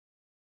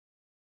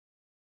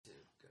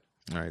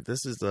All right,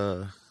 this is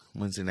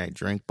Wednesday Night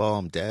Drink Ball.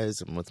 I'm Dez.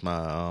 I'm with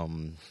my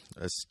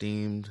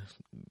esteemed,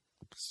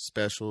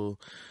 special,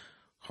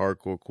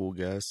 hardcore cool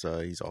guest.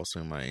 He's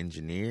also my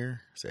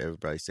engineer. So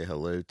everybody say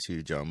hello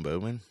to John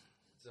Bowman.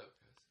 What's up,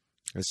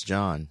 guys? That's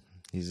John.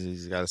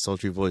 He's got a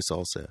sultry voice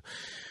also.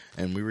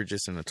 And we were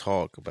just in a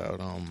talk about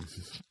a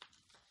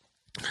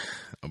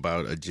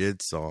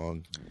JID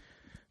song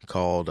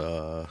called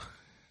I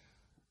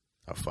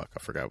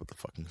forgot what the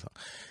fucking song.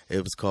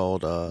 It was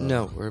called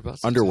No, we're about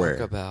to Underwear.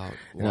 talk about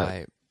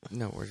why.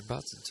 No, we're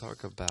about to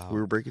talk about. We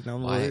were breaking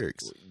down the why,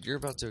 lyrics. You're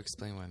about to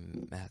explain why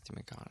Matthew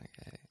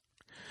McConaughey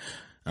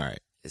All right.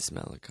 is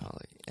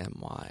melancholy and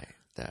why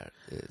that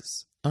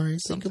is. All right,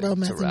 think something about to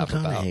Matthew rap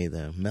McConaughey,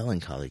 though.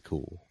 Melancholy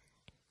cool.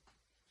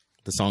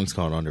 The song's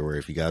called Underwear.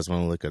 If you guys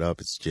want to look it up,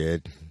 it's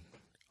JID.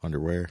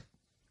 Underwear.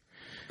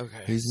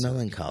 Okay. He's so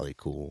melancholy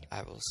cool.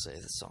 I will say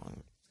the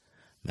song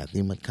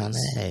Matthew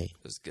McConaughey.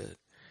 was good,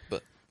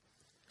 but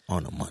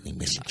On a money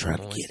mission, trying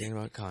to I'm only get it. thinking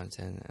about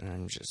content, and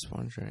I'm just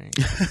wondering.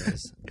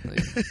 Guys,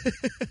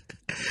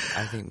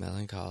 I think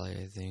melancholy.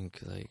 I think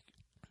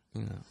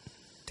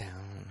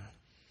down.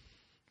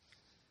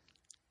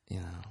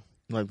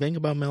 Like, think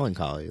about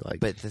melancholy. Like,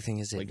 But the thing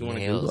is, Like, it you wanna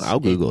nails. Google it? I'll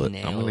Google it.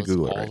 Nails I'm gonna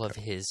Google it all right of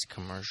now. his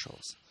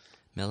commercials.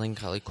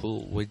 Melancholy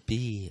Cool would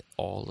be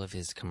all of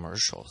his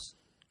commercials.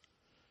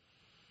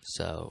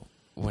 So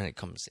when it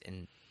comes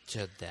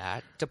into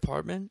that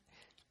department,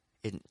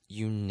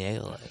 you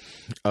nail it.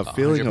 a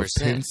feeling of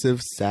 100%.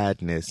 pensive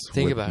sadness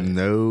Think with about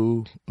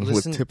it.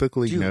 with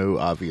typically dude, no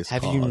obvious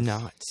Have cause. you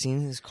not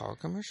seen his car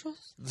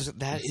commercials?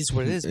 That is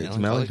what it is. It's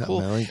Melancholy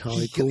Cool.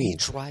 melancholy He cool.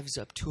 drives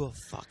up to a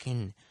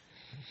fucking,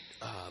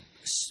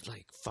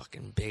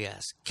 fucking big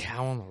ass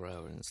cow on the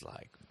road, and it's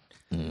like,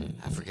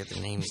 I forget the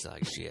name. He's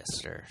like, yes,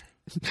 sir.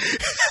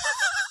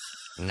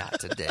 Not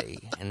today.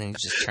 And then he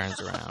just turns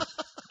around.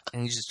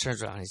 And he's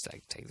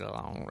like, take the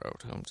long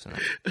road home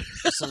tonight.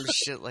 Some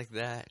shit like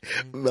that.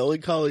 And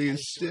Melancholy I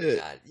as swear to shit.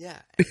 God, yeah.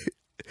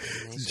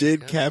 And they just JID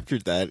go-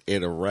 captured that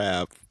in a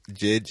rap.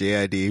 JID,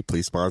 JID,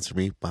 please sponsor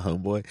me, my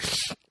homeboy.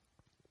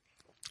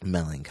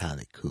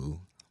 Melancholy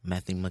cool.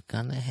 Matthew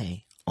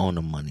McConaughey on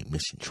a money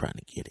mission trying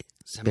to get it.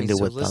 I mean, Spend it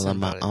so with all listen of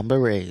my about it.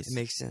 hombres. It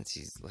makes sense.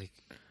 He's like,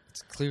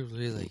 it's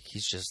clearly like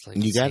he's just like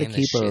You gotta saying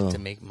this keep shit a- to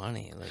make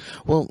money. Like,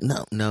 Well,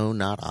 no,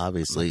 not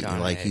obviously. McConaughey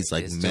Like, he's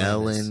like is doing this.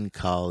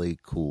 melancholy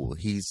cool.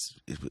 He's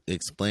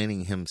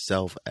explaining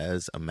himself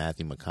as a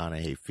Matthew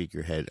McConaughey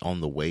figurehead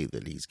on the way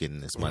that he's getting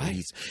this money.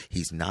 Right.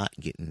 He's not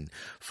getting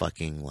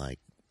fucking like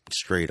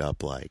straight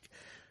up like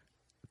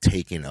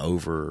taken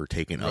over or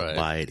taken up Right.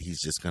 by it.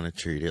 He's just gonna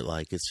treat it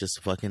like it's just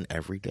fucking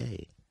every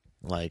day.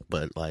 Like,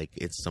 but like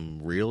it's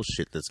some real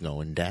shit that's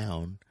going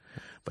down.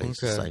 But he's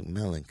just Okay. like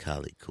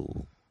melancholy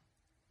cool.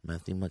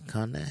 Matthew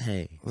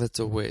McConaughey that's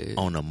a way.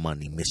 on a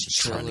money mission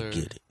trying to Chiller.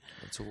 get it.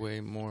 It's a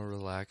way more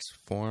relaxed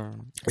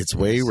form. It's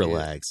when way you see it.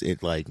 relaxed.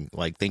 It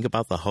like think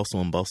about the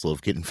hustle and bustle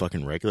of getting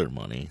fucking regular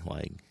money.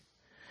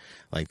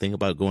 Like think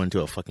about going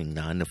to a fucking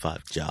 9-to-5 I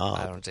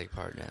job. don't take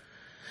part in it.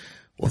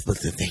 Well, but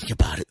to think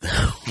about it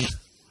though.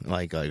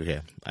 like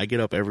okay, I get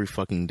up every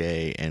fucking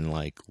day and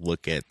like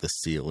look at the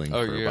ceiling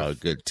Oh, for you're about a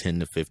good 10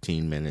 to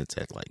 15 minutes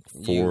at like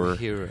You 4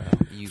 hero.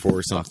 You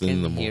 4 something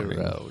in the fucking morning.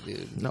 Hero,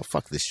 dude. No,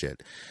 fuck this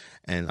shit.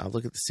 And I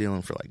look at the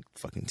ceiling for like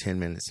fucking 10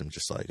 minutes and I'm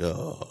just like,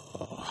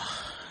 oh,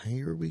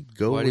 here we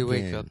go. Why do you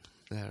again. wake up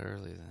that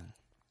early then?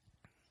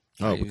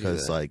 Oh, Why do you do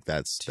because that like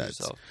that's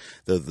yourself?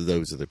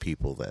 those are the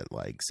people that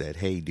like said,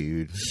 "Hey,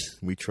 dude,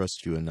 we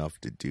trust you enough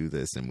to do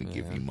this, and we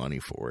give Yeah. you money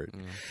for it."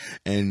 Yeah.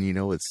 And you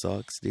know what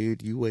sucks,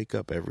 dude? You wake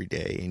up every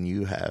day and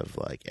you have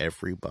like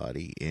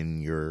everybody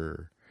in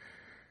your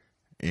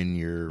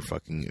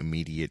fucking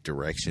immediate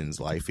directions,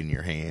 life in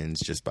your hands,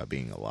 just by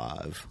being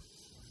alive.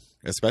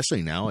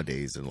 Especially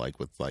nowadays, and like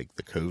with like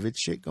the COVID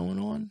shit going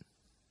on.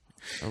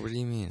 Or what do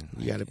you mean?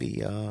 You gotta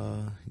be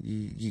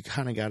you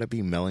kind of gotta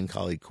be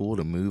melancholy cool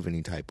to move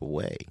any type of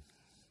way.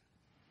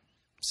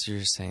 So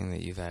you're saying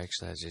that you've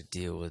actually had to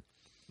deal with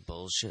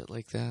bullshit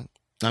like that?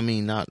 I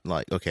mean, not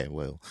like okay,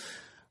 well,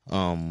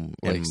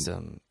 Like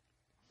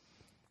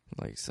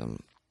some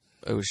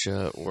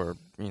OSHA or,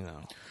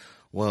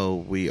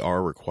 well, we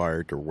are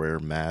required to wear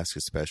masks,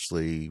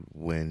 especially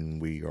when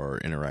we are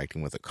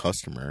interacting with a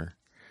customer,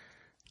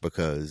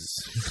 because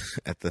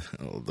at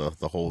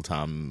the whole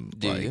time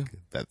Do you?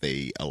 that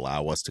they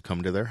allow us to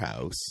come to their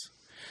house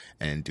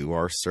and do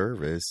our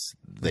service,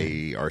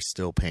 they are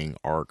still paying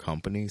our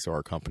company, so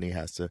our company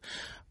has to.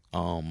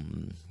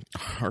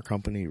 Our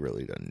company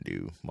really doesn't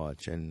do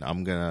much, and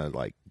I'm gonna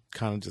like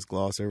kind of just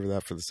gloss over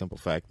that for the simple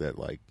fact that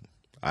like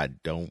I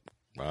don't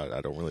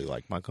really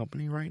like my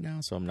company right now,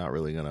 so I'm not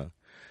really gonna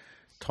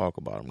talk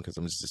about them because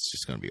it's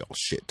just gonna be all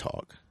shit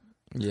talk.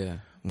 Yeah.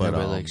 But,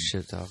 Nobody likes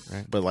shit talk,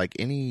 right? But like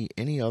any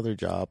other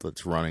job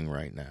that's running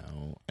right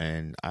now,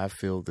 and I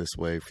feel this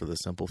way for the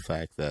simple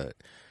fact that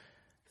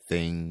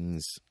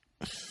things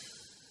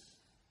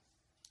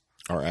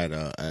are at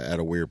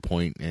a weird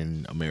point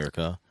in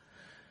America.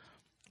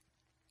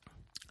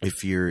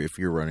 If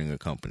you're running a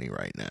company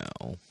right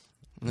now,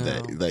 No.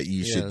 that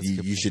you Yeah, should that's a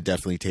good you should point.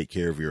 definitely take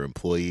care of your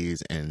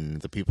employees and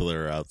the people that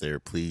are out there.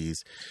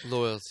 Please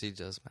Loyalty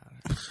does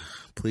matter.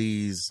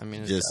 I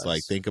mean, it just does.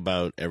 like think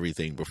about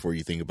everything before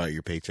you think about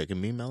your paycheck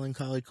and be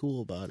melancholy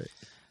cool about it.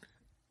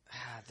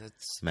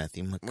 That's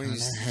Matthew when you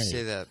McConaughey.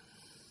 say that.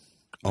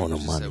 Oh, what no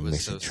you just money said was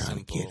mission so trying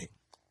simple. to get it.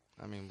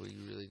 I mean, what you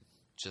really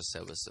just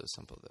said was so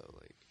simple, though.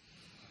 Like,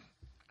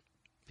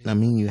 I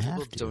mean, you people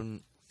have to.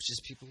 don't.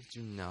 Just people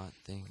do not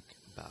think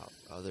about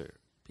other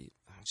people.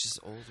 Just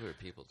older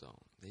people don't.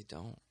 They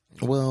don't.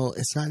 Well,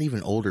 it's not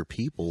even older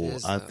people. It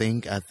is, I though.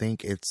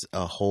 think it's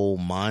a whole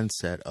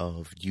mindset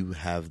of you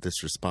have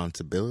this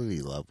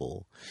responsibility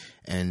level,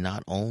 and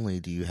not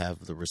only do you have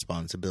the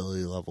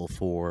responsibility level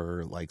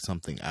for like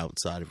something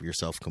outside of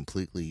yourself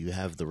completely, you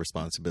have the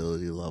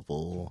responsibility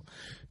level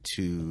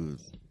to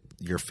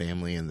your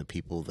family and the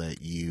people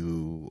that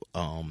you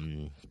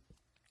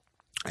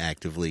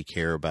actively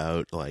care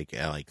about, like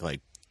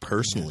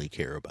personally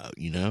care about,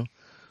 you know?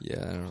 Yeah,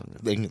 I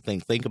don't know.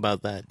 Think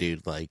about that,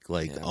 dude. Like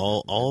Yeah,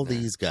 all man.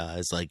 these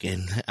guys, like,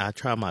 and I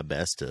try my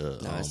best to.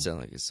 No, I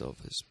sound like a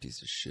selfish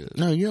piece of shit.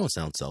 No, you don't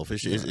sound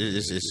selfish. No, It's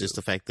I just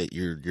the fact that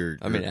you're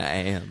I mean, I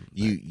am.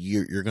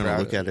 you're gonna proud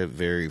look of at it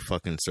very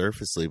fucking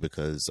surfacely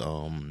because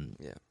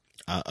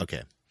Yeah.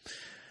 okay.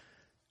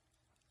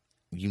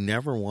 You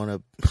never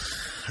want to.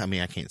 I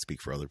mean, I can't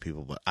speak for other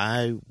people, but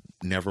I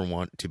never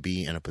want to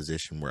be in a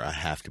position where I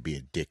have to be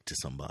a dick to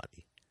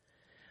somebody.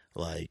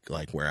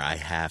 Like where I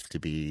have to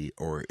be,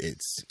 or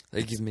it's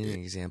Like, give me an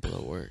example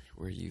at work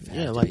where you've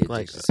had to like be a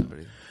dick to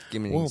somebody.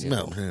 Give me an well,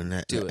 example.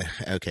 no, Do it.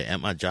 Okay, at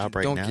my job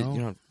right don't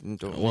now.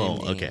 Don't Well,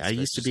 name okay. names, I but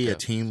used to just be a go.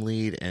 team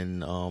lead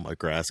in a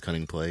grass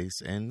cutting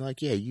place, and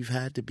like, yeah, you've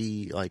had to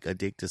be like a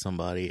dick to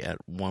somebody at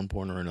one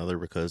point or another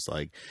because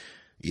like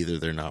either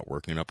they're not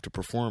working up to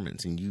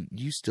performance, and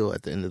you still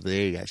at the end of the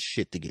day got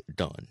shit to get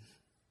done.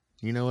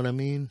 You know what I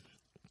mean?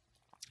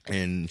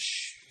 And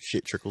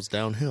shit trickles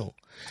downhill.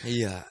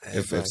 Yeah.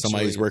 If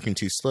somebody's working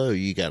too slow,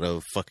 you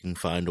gotta fucking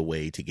find a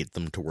way to get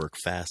them to work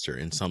faster,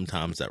 and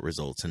sometimes that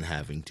results in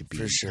having to be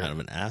For sure. kind of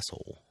an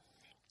asshole.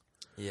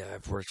 Yeah,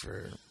 I've worked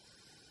for,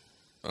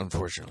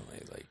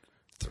 unfortunately, like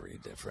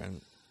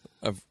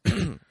I've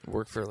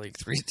worked for like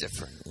 3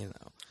 different,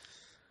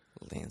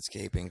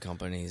 landscaping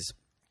companies.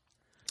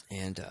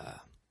 And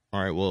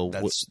All right, well,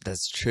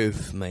 that's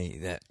truth,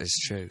 mate. That is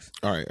truth.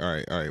 all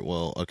right.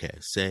 Well, okay.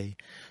 Say,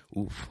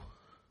 oof.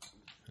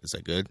 Is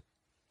that good?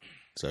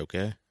 Is that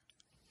okay?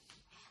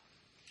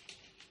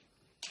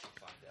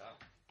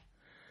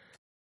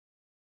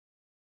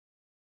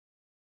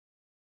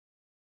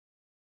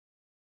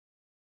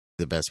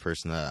 The best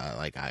person that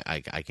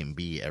I can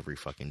be every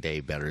fucking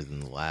day, better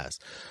than the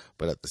last.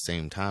 But at the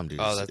same time, dude.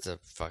 Oh, that's a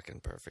fucking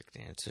perfect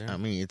answer. I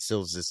mean, it's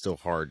still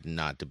hard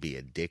not to be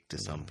a dick to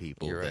some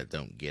people you're that right.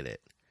 don't get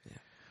it. Yeah.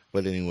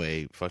 But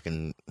anyway,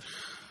 fucking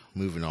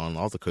moving on.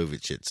 All the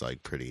COVID shit's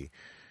like pretty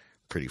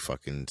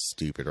fucking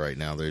stupid right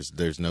now.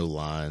 There's no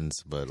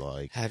lines, but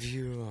like, Have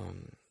you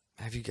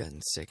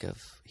gotten sick of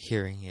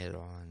hearing it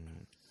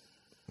on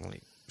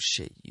like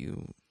shit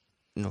you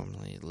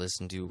normally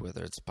listen to,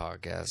 whether it's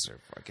podcasts or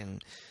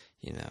fucking,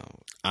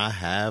 I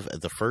have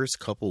the first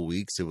couple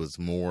weeks it was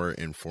more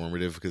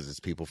informative because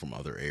it's people from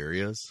other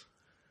areas.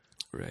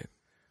 right?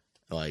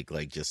 Like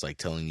just like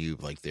telling you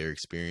like their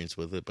experience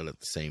with it, but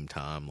at the same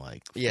time,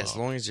 like, Yeah, as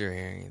long as you're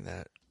hearing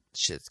that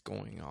shit's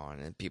going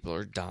on and people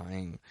are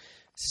dying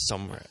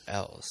somewhere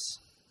else,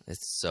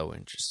 it's so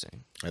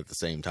interesting. at the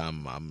same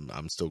time,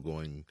 I'm still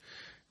going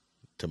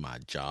to my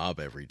job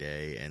every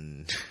day,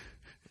 and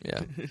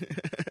Yeah.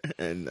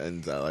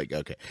 and like,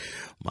 okay,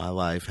 my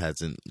life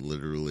hasn't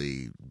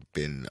literally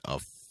been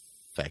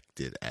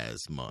affected as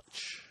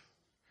much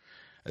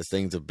as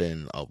things have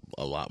been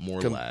a lot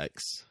more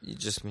lax. You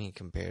just mean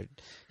compared.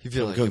 You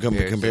feel like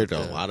compared to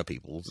a the lot of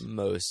people's.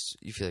 most.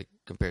 You feel like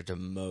compared to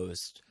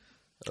most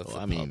of Well,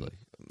 the I mean, public,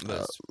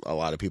 most a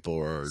lot of people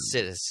are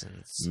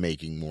citizens.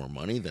 making more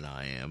money than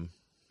I am.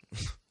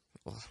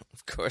 Well,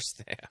 of course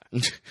they are.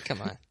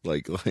 Come on,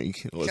 Like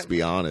let's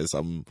be honest.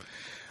 I'm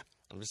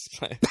just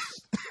playing.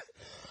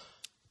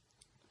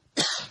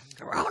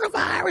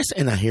 coronavirus,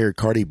 and I hear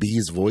Cardi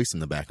B's voice in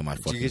the back of my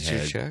Did fucking you get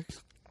head. your check?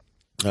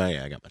 Oh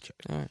yeah, I got my check.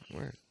 All right,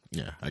 word.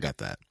 Yeah, I got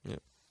that. Yep.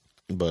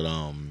 But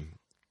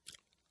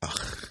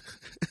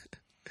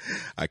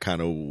I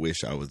kind of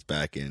wish I was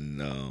back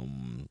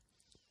in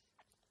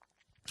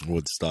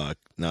Woodstock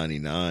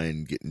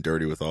 99 getting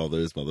dirty with all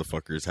those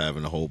motherfuckers,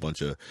 having a whole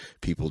bunch of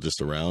people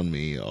just around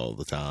me all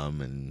the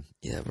time. And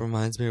Yeah, it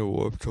reminds me of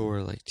Warped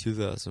Tour, like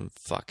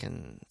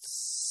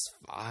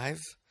 2005.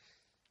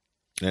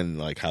 and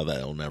like how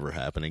that'll never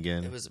happen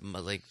again. It was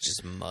like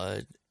just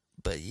mud,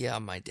 but yeah,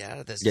 my dad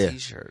had this Yeah.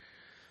 T-shirt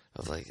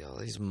of like all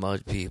these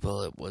mud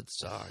people at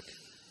Woodstock.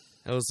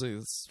 I was like,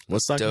 this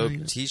Woodstock dope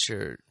 99?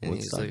 T-shirt, and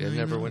Woodstock he's like, I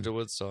never 99? went to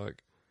Woodstock.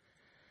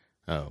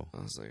 Oh. I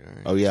was like, all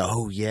right. Oh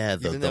yeah,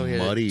 the Even though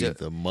he had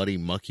muddy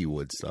mucky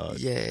Woodstock.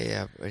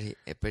 Yeah,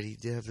 but he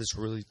did have this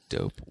really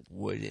dope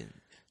wooden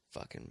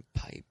fucking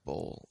pipe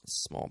bowl,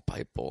 small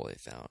pipe bowl they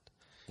found.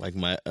 Like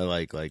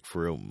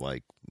for real,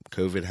 like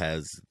COVID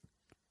has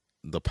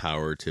the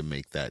power to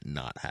make that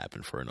not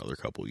happen for another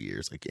couple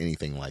years, like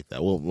anything like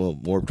that. Well,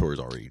 Warped Tour is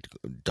already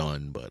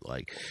done, but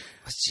like,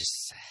 It's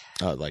just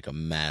sad. like a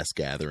mass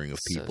gathering of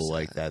So people sad.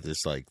 like that.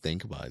 Just like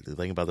think about it.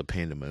 Think about the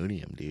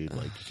pandemonium, dude.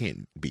 Like you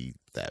can't be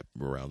that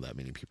around that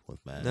many people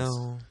with masks.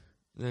 No,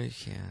 you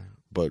can't.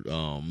 But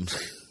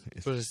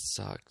But it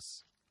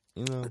sucks.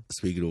 You know.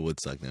 speaking of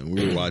Woodstock, now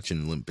we were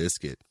watching Limp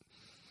Bizkit.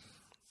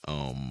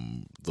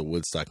 The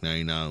Woodstock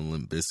 '99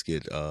 Limp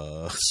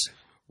Bizkit.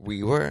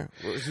 We were.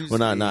 Well,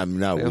 not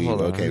Wait, we.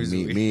 hold on. Okay, Who's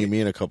we? me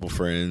and a couple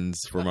friends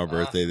for my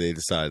birthday. They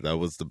decided that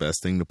was the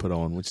best thing to put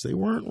on, which they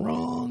weren't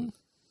wrong.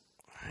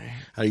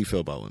 How do you feel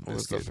about Limp What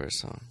was the Bizkit? first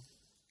song?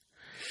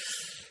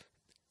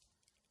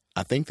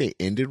 I think they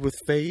ended with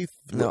Faith.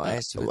 No, I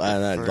asked you what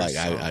the first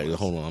song was.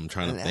 hold on, I'm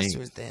trying to I asked think. you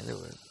what the end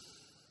of it.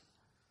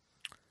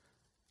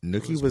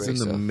 Nookie was was in Break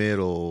the Stuff.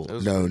 middle. It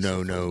was No, Break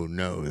no, Stuff. no,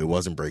 no. It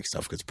wasn't Break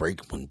Stuff because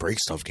when Break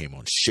Stuff came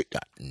on, shit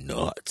got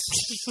nuts.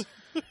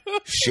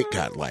 Shit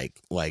got like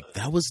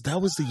that was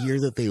the year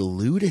that they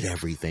looted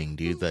everything,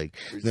 dude. Like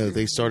no,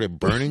 they started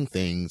burning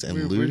things and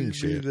looting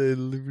shit. They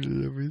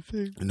looted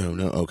everything. No.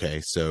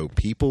 Okay, so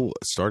people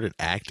started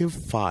active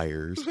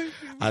fires.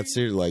 I'd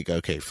say like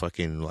okay,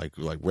 fucking like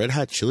Red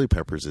Hot Chili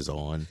Peppers is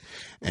on,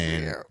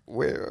 and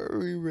Where are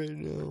we right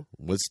now?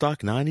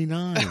 Woodstock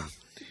 '99.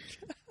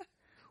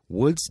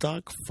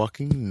 Woodstock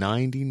fucking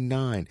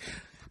 '99.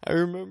 I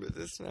remember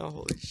this now.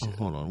 Holy shit! Oh,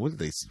 hold on, what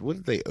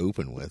did they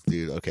open with,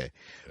 dude? Okay,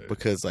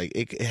 because like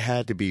it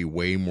had to be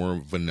way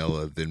more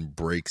vanilla than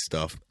Break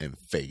Stuff and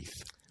Faith.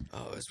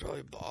 Oh, it's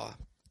probably Baugh.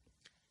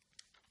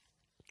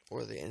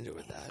 Or they ended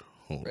with that.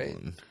 Hold Right.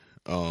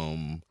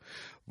 on.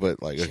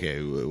 But like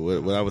okay,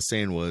 what I was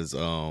saying was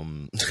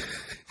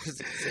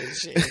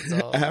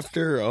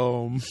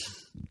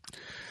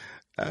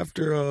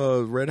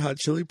after Red Hot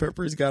Chili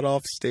Peppers got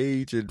off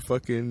stage and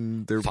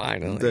fucking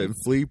Finally. that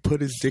Flea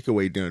put his dick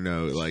away.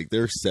 No, like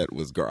their set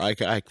was I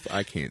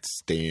can't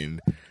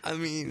stand I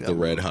mean, the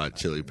Red Hot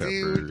Chili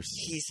Peppers. Dude,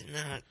 he's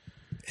not.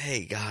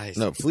 Hey guys,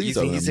 No, Flea's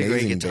you think an he's a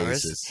great amazing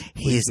guitarist? bassist.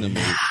 He's Flea's an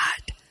amazing-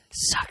 not.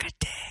 Suck a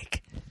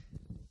dick.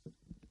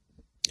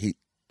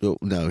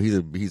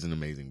 He's an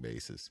amazing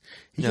bassist.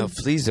 He No, can-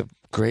 Flea's a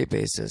great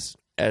bassist.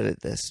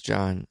 Edit this,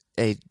 John.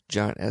 Hey,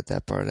 John, edit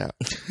that part out.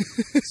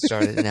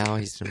 Start it now.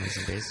 He's an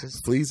amazing bassist.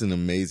 Flea's an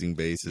amazing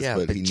bassist. Yeah,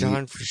 but but he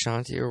John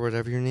Frusciante or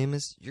whatever your name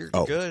is, you're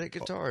Oh. good at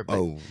guitar,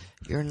 but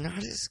you're not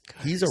as good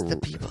He's as a-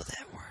 the people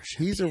that worship.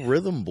 he's a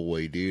rhythm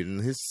boy, dude,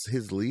 and his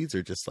leads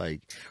are just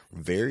like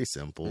very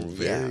simple,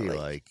 very yeah,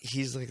 like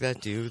he's like that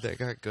dude that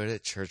got good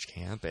at church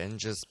camp and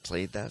just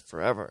played that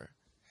forever.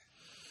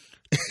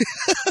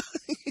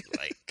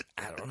 Like,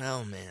 I don't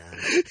know, man.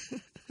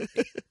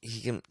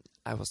 He can.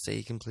 I will say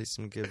he can play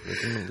some good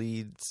rhythm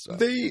leads.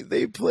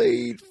 they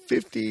played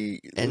 50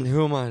 And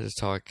who am I to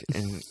talk?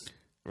 And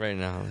right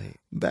now, like,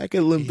 back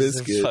at Limp he's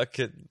a Bizkit.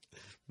 fucking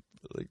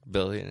like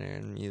billionaire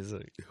in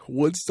music.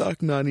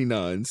 Woodstock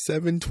 '99,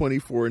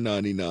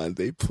 7/24/99.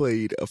 They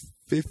played a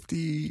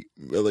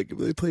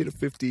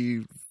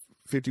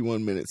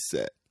 51 minute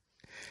set,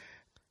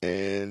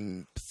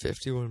 and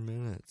 51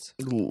 minutes.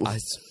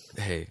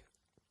 Hey,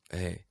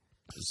 you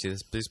see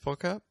this baseball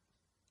cap?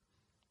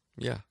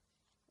 Yeah,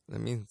 that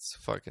means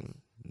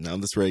fucking. now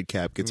this red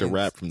cap gets a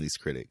rap from these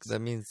critics. That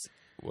means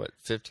what?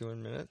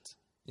 51 minutes?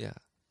 Yeah.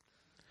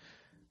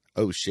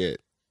 Oh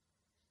shit!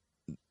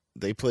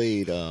 They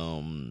played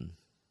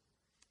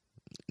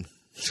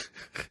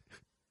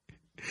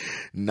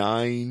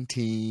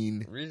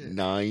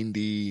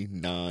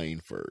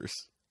 1999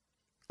 first.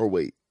 Or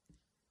wait.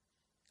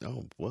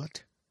 Oh,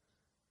 what?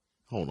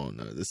 Hold on,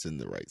 no, this isn't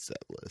the right set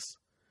list.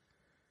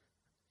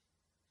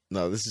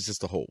 No, this is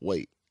just a whole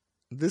wait.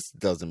 This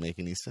doesn't make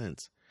any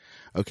sense.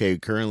 Okay,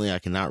 currently I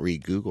cannot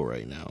read Google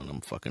right now and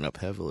I'm fucking up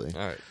heavily.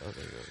 All right.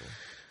 Okay.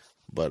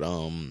 But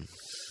All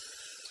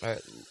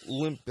right.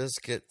 Limp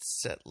Bizkit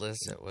set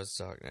list at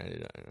Woodstock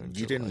 99.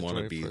 you didn't want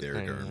to be 24th, there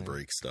during 99.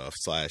 break stuff.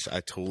 / I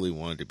totally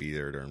wanted to be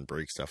there during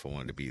break stuff. I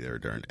wanted to be there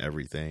during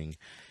everything.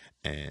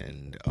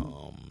 And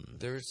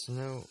There's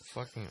no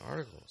fucking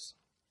articles.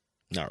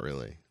 not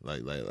really.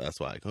 Like that's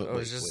why I couldn't. Oh,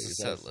 it's just is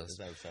a that- set list. is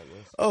that a set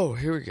list? Oh,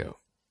 here we go.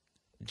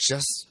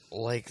 Just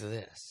like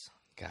this,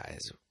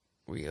 guys.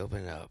 We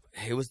open up.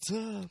 Hey, what's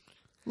up?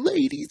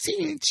 Ladies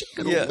and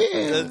gentlemen,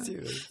 that's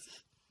you.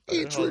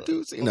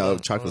 introducing. Hold on,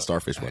 Chocolate hold on.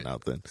 Starfish All went right.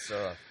 out then.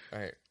 So, all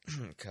right,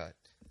 cut.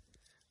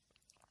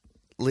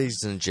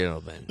 Ladies and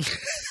gentlemen,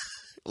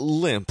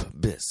 Limp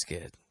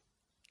Bizkit.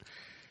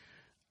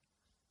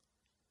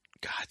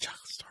 God,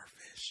 Chocolate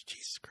Starfish,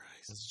 Jesus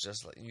Christ. It's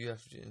just like you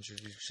have to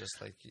introduce,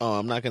 just like you. Oh,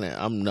 I'm not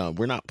gonna.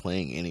 We're not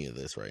playing any of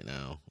this right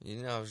now.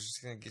 You know, I was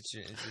just gonna get you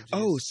introduced.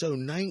 Oh, so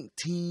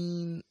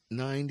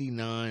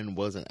 1999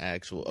 wasn't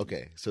actual.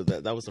 Okay, so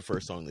that was the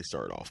first song they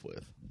started off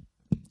with.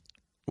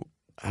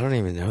 I don't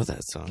even know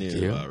that song. Do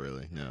you?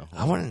 Really? No.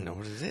 I want to know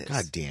what it is.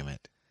 God damn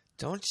it!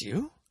 Don't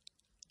you?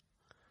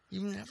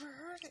 You've never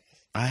heard it.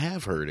 I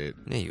have heard it.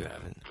 No, you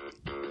haven't.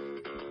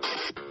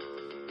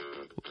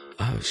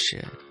 Oh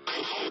shit!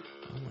 Oh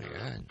my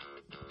god,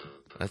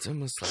 that's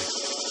almost like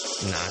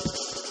not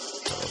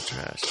total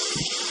trash.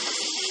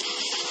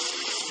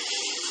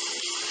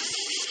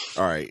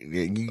 All right,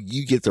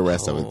 you get the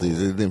rest of it.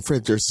 And then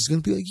Fred Durst is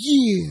going to be like,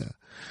 yeah.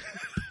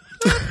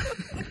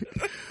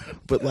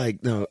 But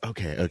like, no,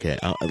 okay.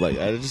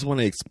 I just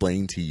want to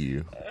explain to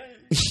you.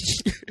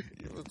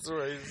 It's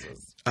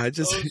racist.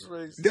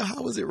 No,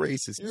 how was it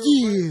racist?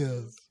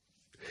 Yeah.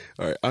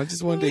 All right, I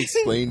just wanted to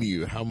explain to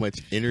you how much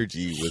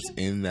energy was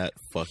in that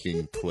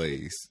fucking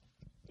place.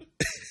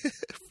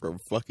 From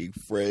fucking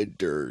Fred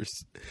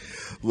Durst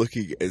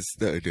looking as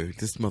though, dude,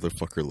 this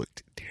motherfucker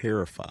looked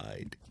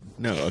terrified.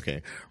 No,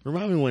 okay.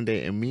 Remind me one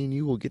day, and me and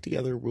you will get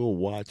together. We'll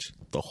watch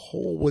the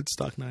whole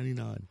Woodstock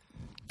 99,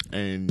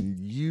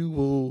 and you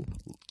will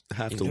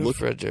have to look.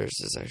 Fred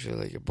Durst is actually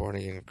like a born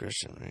again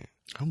Christian, right?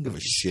 I don't give a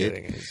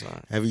shit.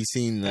 Have you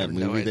seen that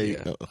movie?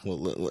 Well,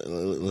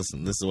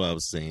 listen. This is what I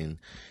was saying.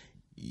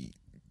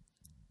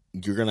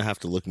 You're gonna have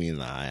to look me in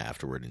the eye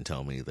afterward and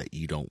tell me that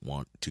you don't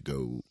want to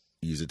go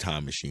use a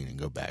time machine and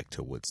go back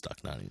to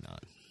Woodstock 99.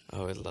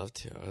 Oh, I'd love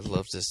to. I'd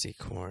love to see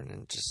Korn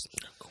and just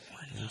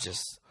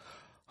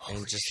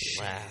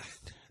laugh.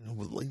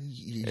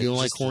 You don't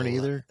like Korn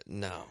either?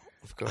 No,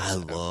 of course. I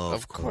love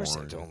Of course,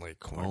 Korn. I don't like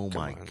Korn. Oh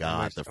my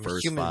god, the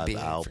first 5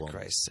 albums. For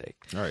Christ's sake!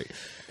 All right,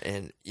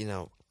 and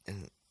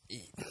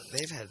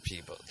they've had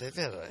people. They've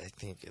had, I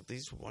think, at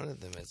least one of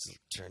them has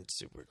turned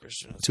super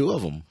Christian. 2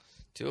 of them.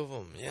 2 of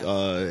them,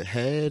 yeah.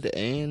 Head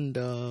and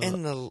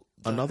the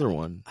another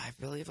one. I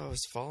believe I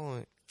was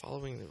following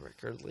the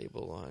record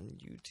label on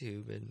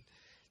YouTube, and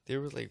they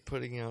were like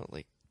putting out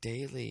like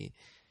daily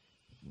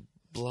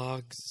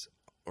blogs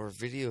or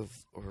video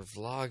or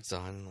vlogs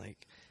on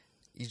like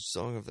each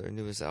song of their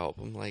newest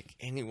album. Like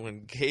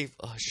anyone gave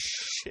a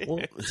shit.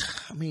 Well,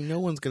 I mean, no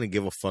one's gonna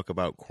give a fuck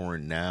about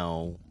Korn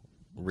now,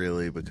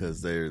 really,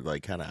 because they're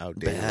like kind of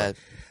outdated. Like,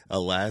 a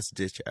last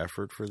ditch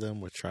effort for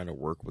them was trying to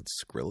work with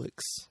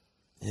Skrillex.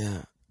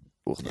 Yeah.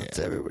 Well, that's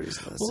everybody's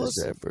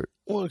last effort.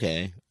 Well,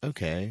 okay.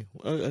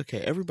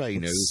 Everybody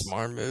knows.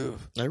 Smart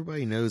move.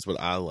 Everybody knows what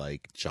I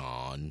like,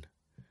 John.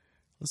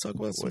 Let's talk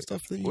about some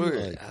stuff that you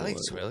like. I like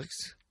Skrillex.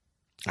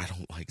 I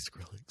don't like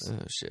Skrillex.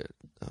 Oh shit!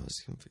 I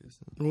was confused.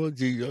 Well,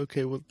 do you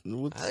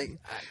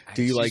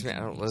do you like? I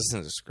don't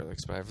listen to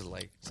Skrillex, but I've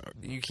liked.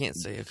 You can't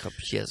say a couple.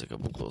 He has a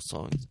couple cool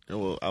songs.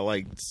 Well, I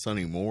like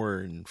Sonny Moore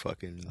and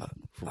fucking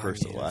From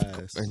First to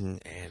Last,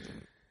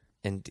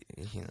 and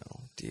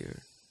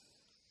Dear.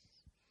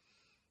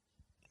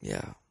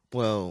 Yeah.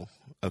 Well,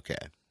 okay.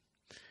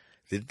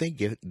 Didn't they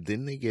get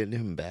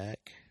him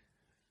back?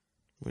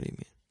 What do you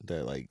mean?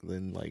 That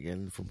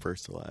in From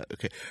First to Last.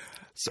 Okay.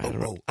 So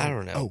I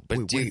don't know. Oh, but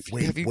wait,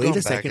 have you wait gone a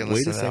back second. and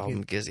Wait listened a to the album?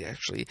 second. Because he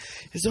actually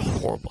is a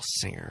horrible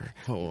singer.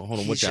 Hold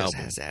on. Which album? album?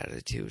 He just has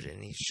attitude,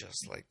 and he's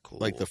just like cool.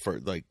 Like the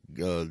first,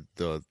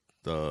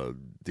 the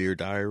Dear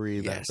Diary.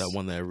 Yes. That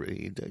one that I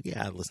listened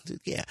to.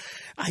 Yeah,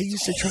 I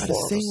used to try to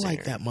sing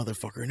like that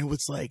motherfucker, and it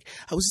was like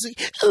I was just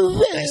like,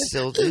 I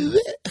still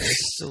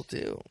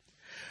do.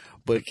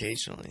 But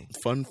occasionally.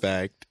 Fun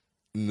fact,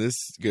 and this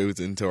goes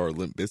into our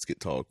Limp Bizkit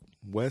talk.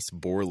 Wes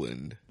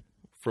Borland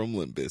from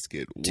Limp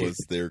Bizkit was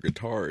their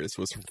guitarist,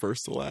 was From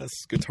First to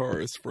Last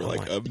guitarist for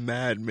a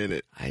mad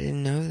minute. I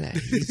didn't know that.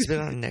 He's been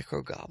on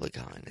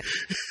Necrogoblicon. Have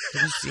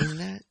you seen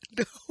that?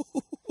 No.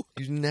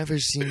 You've never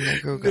seen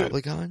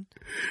Necrogoblicon?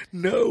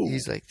 No.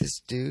 He's like this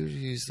dude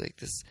who's like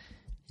this.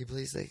 He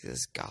plays like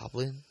this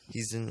goblin.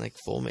 He's in like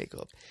full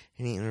makeup,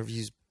 and he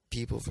interviews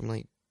people from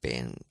like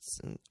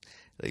bands and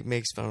like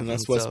makes fun of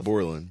himself. And that's Wes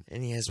Borland.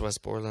 And he has Wes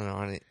Borland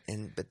on it,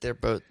 but they're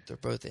both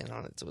in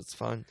on it, so it's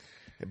fun.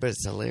 But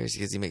it's hilarious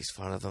because he makes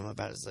fun of him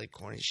about his like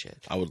corny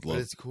shit. But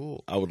it's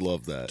cool. I would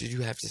love that. Dude,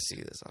 you have to see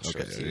this. I'll show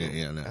it to you.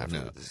 Yeah,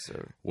 no. This,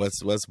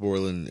 Wes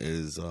Borland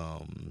is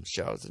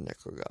shout out to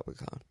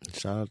Necrogoblicon.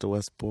 Shout out to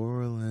Wes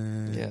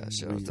Borland. Yeah,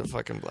 shout out to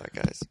fucking black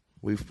guys.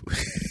 We've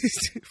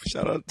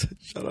shout out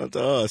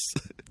to us.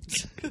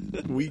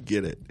 We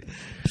get it.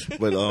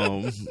 But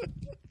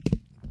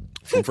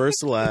From First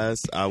to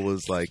Last, I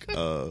was like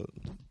a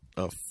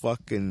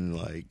fucking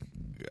like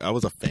I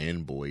was a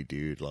fanboy,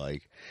 dude.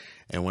 Like,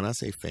 and when I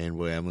say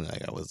fanboy, I'm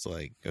like I was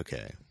like,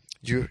 okay,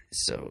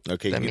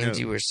 that means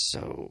you were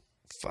so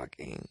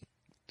fucking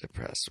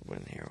depressed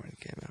when heroin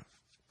came out,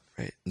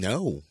 right?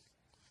 No.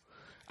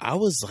 I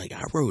was like,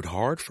 I rode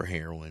hard for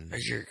heroin.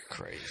 You're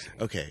crazy.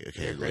 Okay.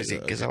 You're crazy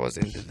because I was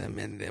into them,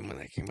 and then when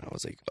that came out, I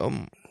was like,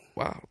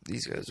 wow,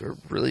 these guys are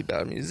really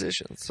bad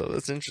musicians. So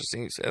that's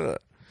interesting you say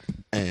that.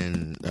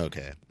 And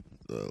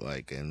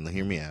and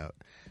hear me out.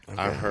 Okay,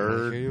 I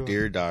heard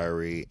Dear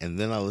Diary, and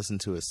then I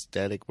listened to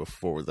Aesthetic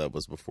before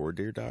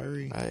Dear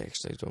Diary. I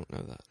actually don't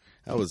know that.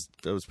 That was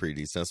pretty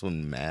decent. That's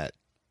when Matt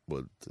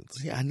would.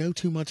 Yeah, I know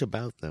too much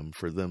about them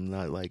for them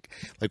not like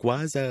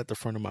why is that at the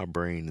front of my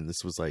brain? And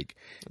this was like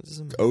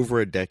over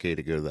a decade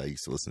ago that I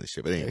used to listen to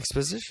shit. But anyway,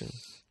 exposition.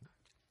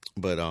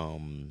 But I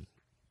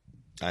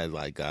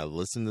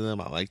listened to them.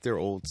 I like their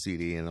old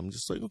CD, and I'm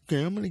just like,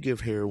 okay, I'm gonna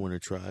give heroin a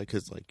try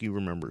because, like, you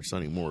remember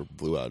Sonny Moore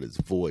blew out his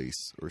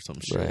voice or some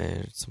shit.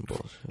 Right, some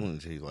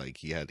bullshit.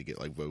 He had to get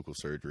like vocal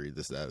surgery,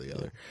 this, that, the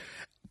other.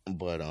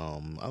 But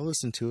I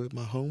listened to it.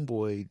 My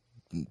homeboy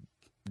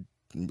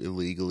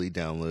illegally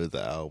downloaded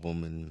the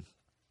album and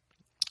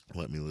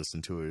let me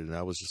listen to it, and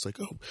I was just like,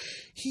 oh,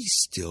 he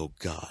still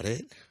got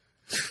it.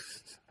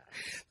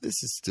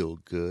 This is still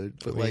good,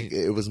 but like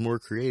it was more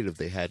creative.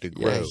 They had to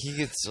grow. Yeah, he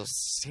could still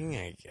sing,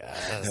 I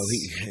guess. No,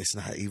 it's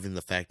not even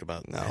the fact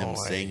about him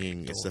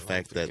singing. It's the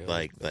fact that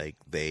like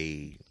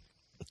they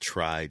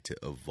tried to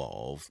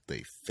evolve,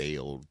 they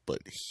failed, but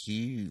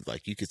he,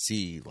 like, you could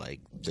see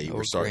like they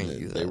were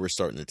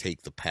starting to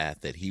take the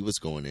path that he was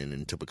going in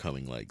into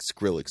becoming like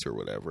Skrillex or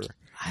whatever.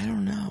 I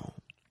don't know.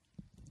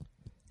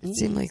 It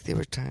seemed like they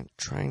were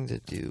trying to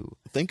do.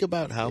 Think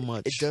about how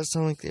much it does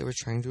sound like they were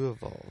trying to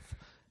evolve,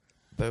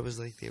 but it was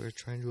like they were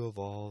trying to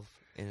evolve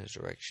in a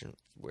direction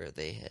where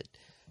they had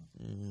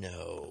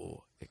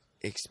no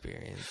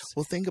experience.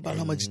 Well, think about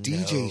how much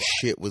DJ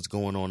shit was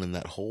going on in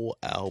that whole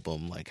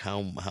album. Like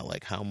how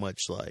much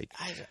like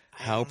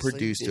how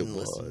produced it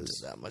was. Listen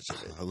to that much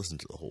of it. I listened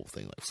to the whole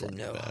thing like to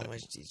know how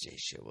much DJ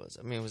shit was.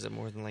 I mean, was it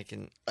more than like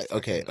an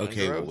okay?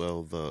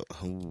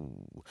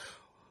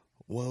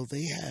 Well,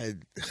 they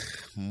had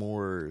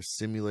more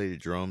simulated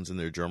drums, and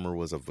their drummer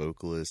was a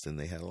vocalist, and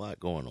they had a lot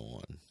going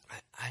on.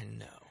 I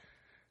know.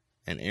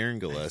 And Aaron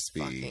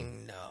Gillespie,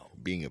 know.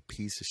 Being a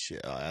piece of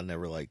shit. I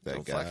never liked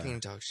that guy. Don't fucking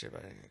talk shit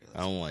about Aaron Gillespie.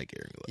 I don't like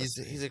Aaron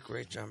Gillespie. He's a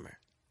great drummer.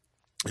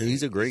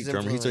 He's a great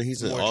drummer.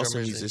 He's an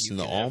awesome musician.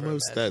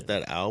 Almost that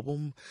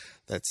album,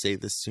 that Say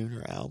This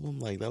Sooner album,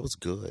 like that was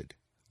good.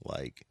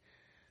 Like,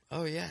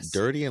 oh yes,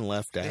 Dirty and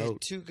Left they Out, had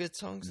two good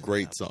songs.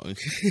 Great song.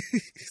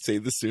 Say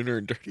This Sooner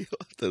and Dirty.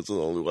 Those are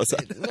the only ones.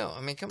 No,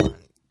 I mean, come on.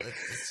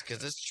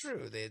 Because it's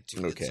true. They had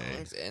two good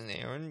songs, and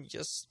Aaron,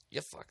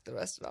 you fucked the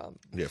rest of them.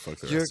 Yeah, fuck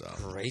the You're rest of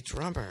them. You're a great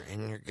drummer,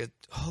 and you're a good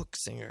hook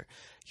singer.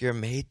 You're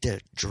made to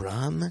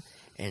drum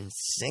and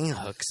sing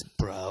hooks,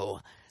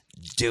 bro.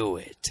 Do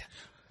it.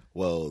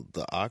 Well,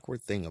 the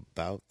awkward thing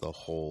about the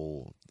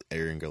whole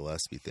Aaron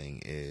Gillespie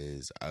thing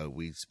is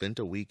we spent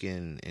a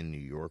weekend in New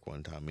York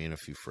one time, me and a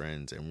few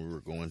friends, and we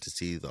were going to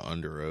see the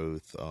Under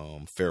Oath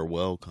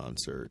farewell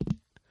concert.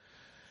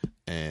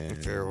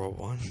 And Farewell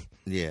one?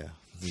 Yeah,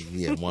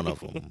 one of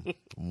them.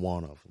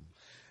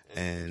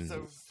 And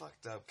so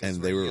fucked up.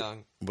 And they were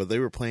young. But they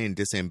were playing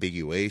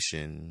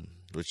Disambiguation,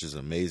 which is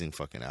an amazing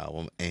fucking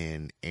album,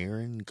 and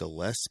Aaron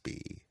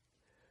Gillespie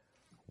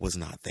was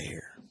not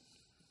there.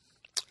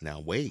 Now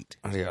wait.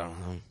 Yeah.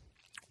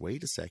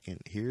 Wait a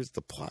second. Here's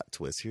the plot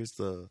twist. Here's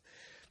the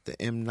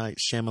M. Night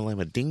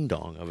Shyamalama ding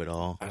dong of it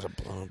all. I'd have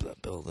blown up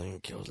that building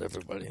and killed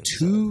everybody inside.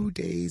 2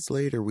 days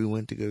later, we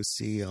went to go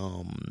see. Did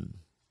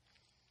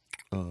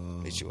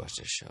you watch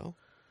the show?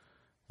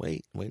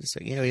 Wait a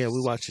second. Yeah,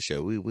 we watched the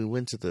show. We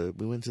went to the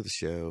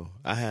show.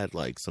 I had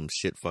like some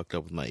shit fucked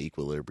up with my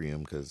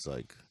equilibrium because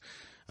like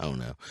I don't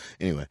know.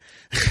 Anyway,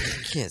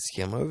 you can't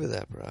skim over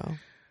that, bro.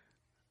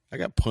 I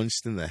got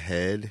punched in the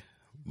head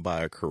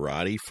by a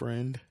karate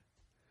friend.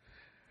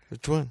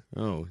 Which one?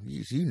 Oh,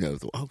 you know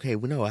okay.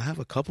 Well, no, I have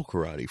a couple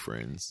karate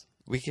friends.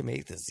 We can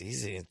make this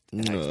easy.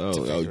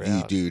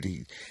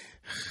 Dude,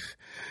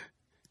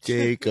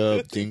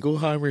 Jacob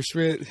Dingleheimer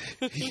Schmidt.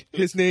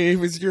 His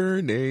name is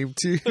your name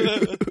too.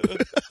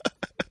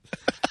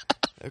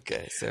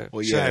 Okay, so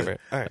Shriver.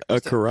 All right,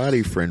 a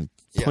karate friend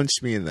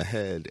punched me in the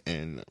head,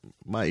 and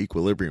my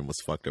equilibrium was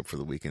fucked up for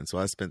the weekend. So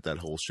I spent that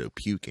whole show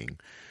puking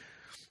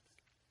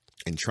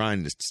and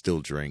trying to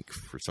still drink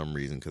for some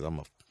reason because I'm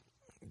a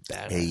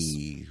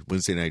badass.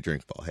 Wednesday night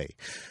drink ball.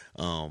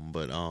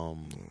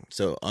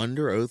 So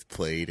Under Oath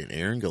played, and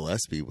Aaron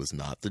Gillespie was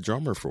not the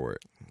drummer for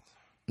it.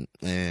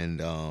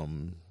 And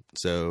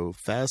so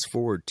fast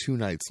forward 2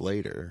 nights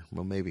later,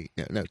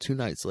 2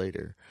 nights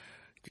later,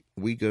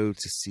 we go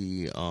to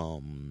see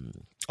All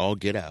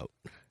Get Out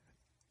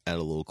at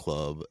a little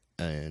club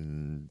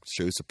and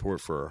show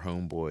support for our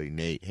homeboy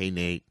Nate. Hey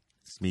Nate,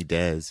 it's me,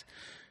 Dez.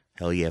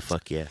 Hell yeah,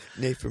 fuck yeah.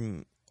 Nate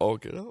from All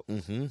Get Out?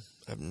 Mm-hmm.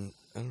 I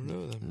don't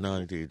know them.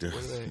 No, dude.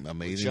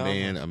 Amazing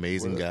band,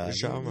 amazing guy.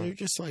 They're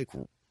just like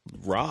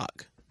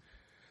rock.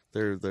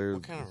 They're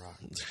what kind of rock?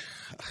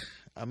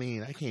 I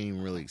mean, I can't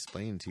even really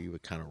explain to you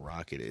what kind of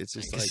rock it is.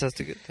 It's just like that's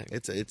a good thing.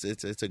 It's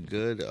a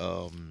good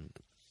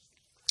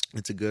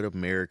it's a good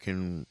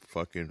American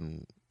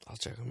fucking I'll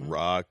check them out.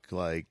 Rock,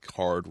 like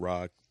hard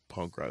rock,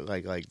 punk rock.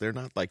 Like they're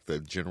not like the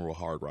general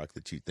hard rock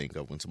that you think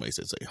of when somebody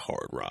says like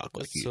hard rock.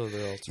 Like you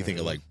think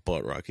of like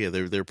butt rock. Yeah,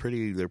 they're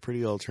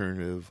pretty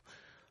alternative.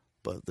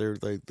 But they're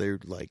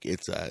like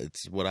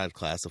it's what I'd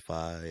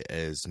classify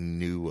as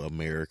new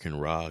American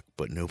rock,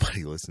 but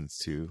nobody listens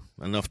to.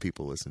 Enough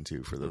people listen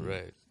to for them.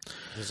 Right.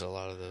 There's a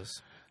lot of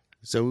those.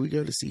 So we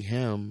go to see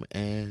him,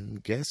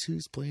 and guess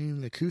who's playing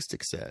an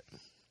acoustic set?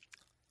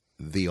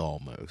 The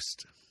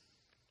Almost.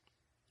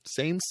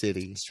 Same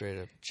city. Straight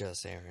up,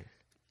 just Aaron.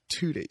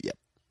 2 days.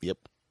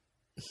 Yep.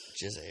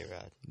 Just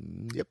A-Rod.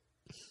 Yep.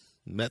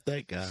 Met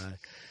that guy,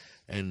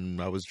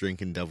 and I was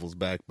drinking Devil's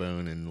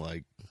Backbone, and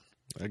like.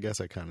 I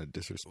guess I kind of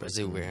disrespected. Was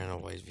he wearing a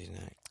white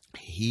V-neck?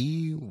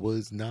 He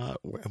was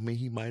not. I mean,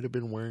 he might have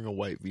been wearing a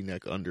white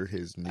V-neck under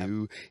his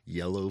new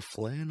yellow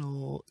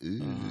flannel.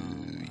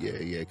 Ooh,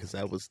 yeah, because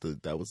that was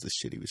the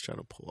shit he was trying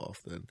to pull off.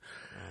 Then,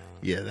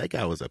 yeah, that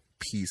guy was a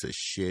piece of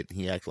shit.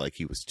 He acted like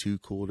he was too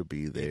cool to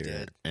be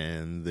there,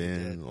 and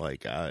then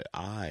like I,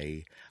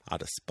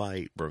 out of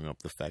spite, brought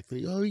up the fact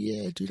that, oh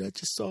yeah, dude, I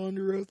just saw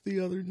Under Oath the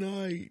other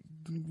night.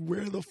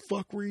 Where the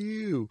fuck were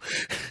you?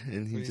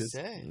 And he just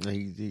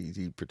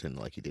he pretended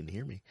like he didn't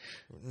hear me.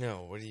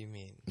 No, what do you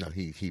mean? No,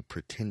 he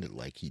pretended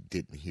like he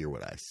didn't hear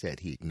what I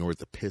said. He ignored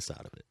the piss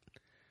out of it.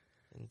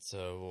 And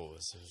so, what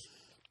was his?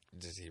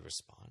 Did he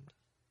respond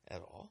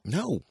at all?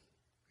 No,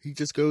 he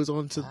just goes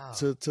on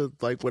to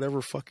like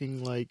whatever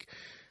fucking like,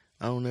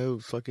 I don't know,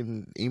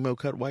 fucking emo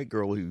cut white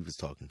girl he was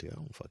talking to. I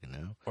don't fucking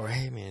know. Or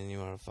hey man, you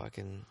want to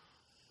fucking?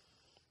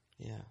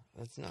 Yeah,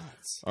 that's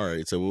nuts. All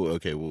right, so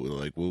okay,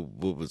 what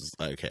was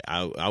okay?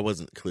 I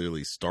wasn't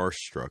clearly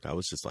starstruck. I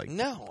was just like,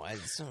 no, I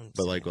just don't.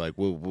 But like what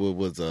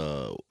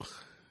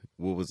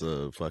was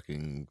a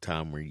fucking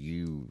time where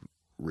you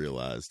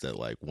realized that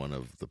like one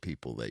of the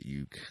people that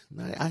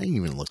I didn't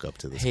even look up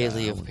to this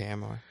Haley guy. of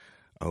Paramore.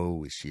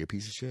 Oh, is she a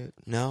piece of shit?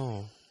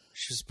 No,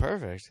 she was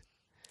perfect.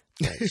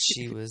 But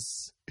she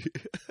was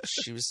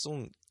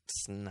so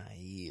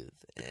naive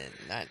and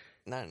not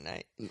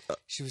naive.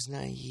 She was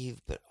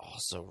naive, but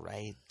also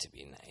right to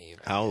be naive.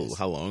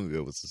 How long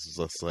ago was this?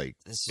 Just like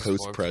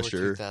post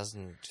pressure?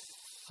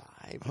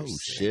 2005. Oh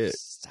shit!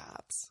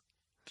 Stops.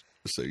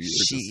 So you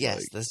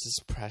yes, this is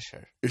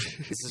pressure.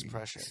 This is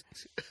pressure,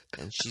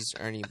 and she's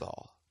Ernie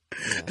Ball.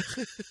 Yeah.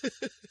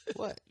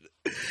 What?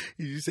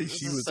 Did you say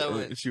she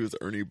was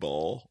Ernie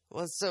Ball?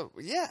 Well, so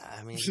yeah,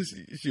 I mean,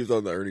 she was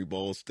on the Ernie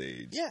Ball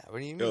stage. Yeah, what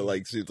do you mean? No,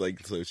 like she was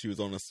like, so she was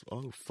on a.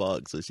 Oh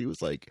fuck! So she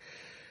was like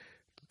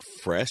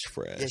fresh.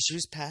 Yeah, she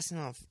was passing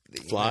off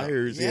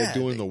flyers.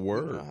 Doing the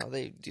work. You know how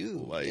they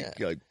do?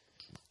 Like at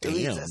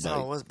least that's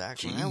how it was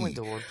back when I went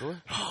to Warped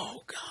Tour.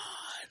 Oh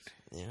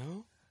god! You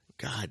know.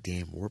 God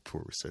damn, Warped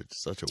Tour was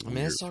such a weird. I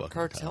mean, I saw fucking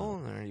Cartel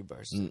time. in Ernie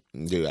Bars.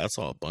 Dude, I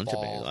saw a bunch of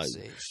bands.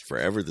 Like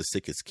Forever the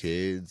Sickest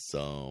Kids.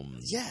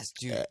 Yes,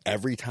 dude.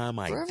 Every Time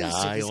I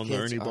Die on the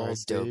Ernie Ball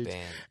stage.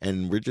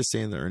 And we're just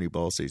saying the Ernie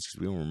Ball stage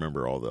because we don't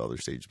remember all the other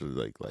stages. But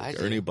like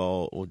Ernie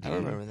Ball. Well, I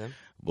don't remember them.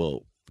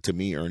 Well, to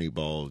me, Ernie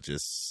Ball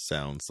just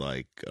sounds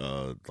like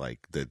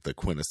the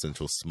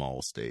quintessential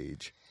small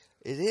stage.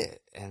 It is,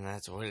 and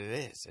that's what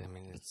it is. I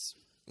mean, it's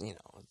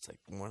it's like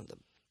one of the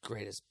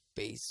greatest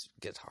bass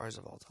guitars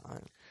of all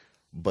time.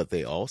 But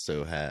they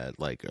also had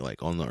like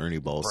on the Ernie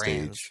Ball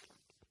stage.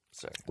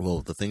 Sorry.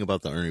 Well, the thing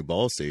about the Ernie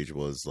Ball stage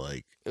was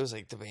like it was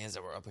like the bands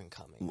that were up and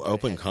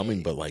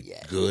coming. But like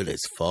good as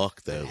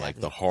fuck though,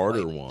 like the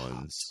harder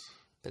ones.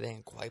 But they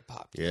ain't quite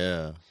popular.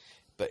 Yeah.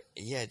 But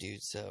yeah,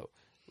 dude. So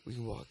we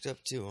walked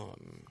up to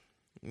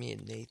me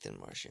and Nathan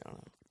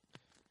Marciano.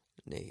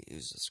 Nate,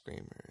 who's a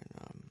screamer,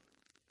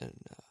 and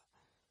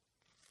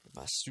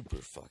my super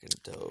fucking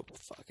dope,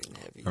 fucking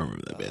heavy. I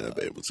remember that band. That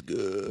band was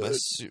good.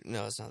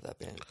 No, it's not that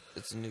band.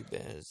 It's a new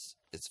band.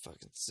 It's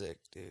fucking sick,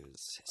 dude.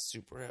 It's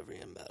super heavy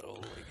and metal,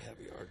 like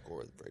heavy hardcore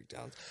with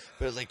breakdowns,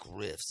 but like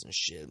riffs and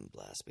shit and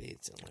blast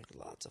beats and like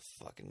lots of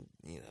fucking,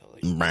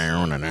 like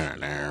yeah,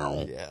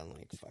 and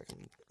like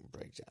fucking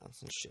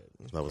breakdowns and shit.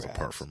 And that was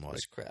apart from like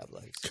crab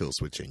legs.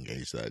 Killswitch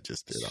Engage that I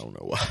just did. I don't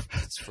know why.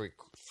 It's free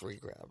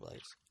crab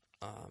legs.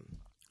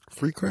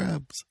 Free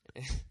crabs.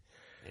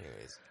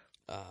 Anyways,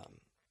 I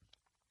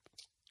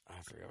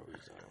forgot what we were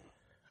talking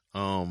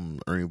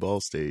about. Ernie Ball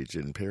stage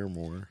in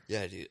Paramore.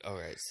 Yeah, dude. All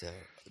right, so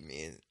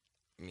me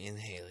and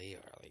Haley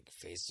are like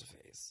face to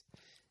face,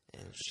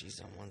 and she's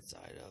on one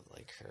side of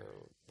like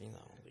her,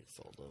 like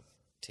fold up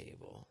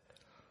table,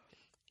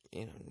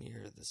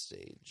 near the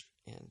stage,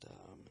 and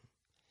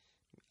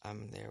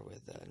I'm there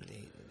with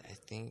Nate. And I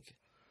think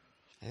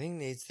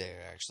Nate's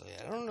there actually.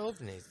 I don't know if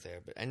Nate's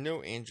there, but I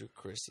know Andrew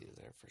Chrissy is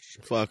there for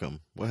sure. Fuck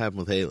him. What happened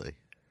with Haley?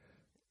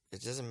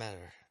 It doesn't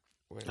matter.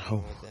 What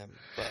happened with them.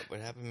 But what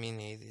happened to me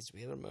and Haley is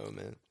we had a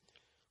moment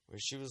where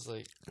she was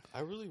like, I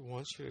really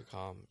want you to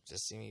come to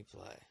see me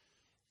play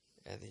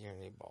at the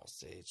Ernie Ball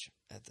stage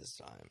at this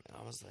time. And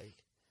I was like,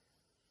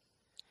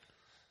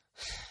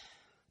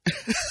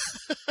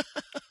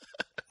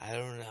 I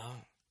don't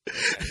know.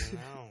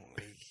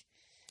 Like,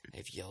 I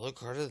have Yellow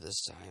Carter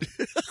this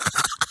time.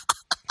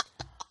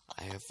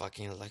 I have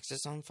fucking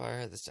Alexis on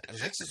Fire this time.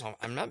 Alexis on,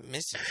 I'm not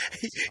missing.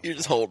 You're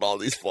just holding all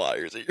these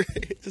flyers in your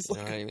hand. Just you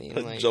know what I mean?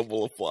 A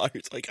jumble of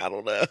flyers. Like, I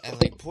don't know.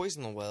 And like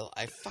Poison the Well,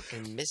 I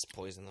fucking miss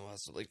Poison the Well.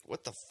 So like,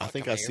 what the fuck? I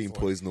think I've seen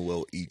Poison the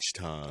Well each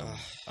time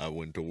I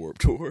went to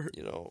Warped Tour.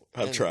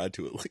 I've tried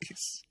to at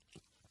least.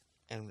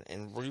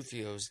 And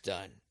Rufio's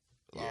done.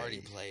 Already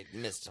played.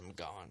 Missed him.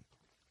 Gone.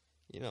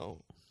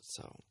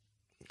 So,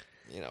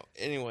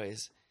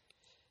 anyways.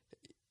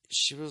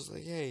 She was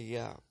like, hey,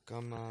 yeah,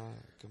 come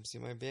see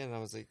my band. And I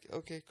was like,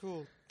 okay,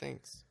 cool,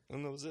 thanks.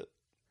 And that was it.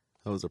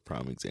 That was a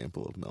prime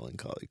example of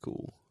melancholy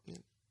cool. Yeah.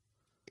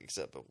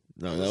 Except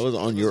that was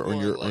on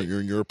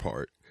your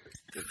part.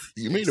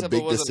 You made a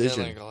big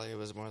decision. Melancholy. It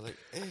was more like,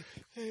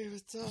 hey,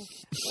 what's up?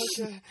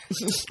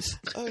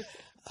 Okay.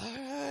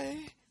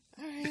 Alright.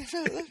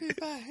 I love you,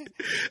 bye.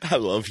 I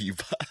love you,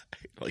 bye.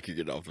 Like you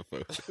get off the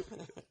phone.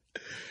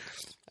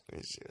 I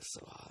mean, she was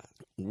so hot.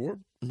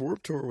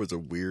 Warped Tour was a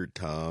weird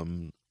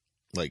time.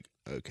 Like,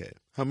 okay,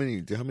 how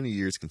many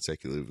years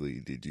consecutively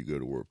did you go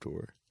to Warped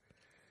Tour?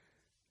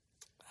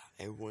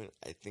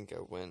 I think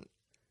I went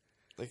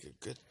like a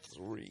good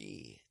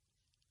 3,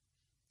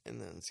 and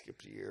then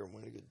skipped a year and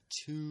went a good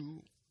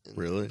 2. And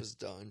Really? It was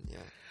done. Yeah.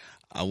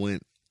 I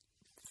went,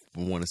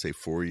 I want to say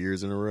 4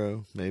 years in a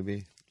row,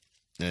 maybe,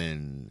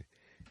 and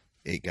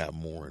it got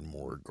more and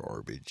more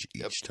garbage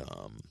each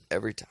time.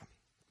 Every time.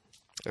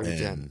 Every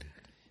time.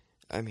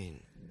 I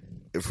mean,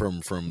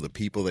 from the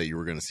people that you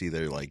were going to see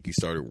there, like, you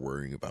started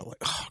worrying about,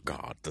 like, oh,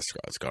 God, this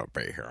guy's got to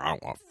be here. I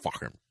don't want to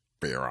fucking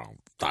be around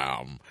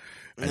them.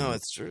 No,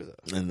 it's true,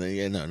 though. And then,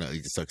 yeah, no,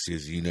 it just sucks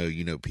because, you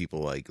know, people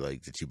like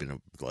that you've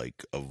been,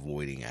 like,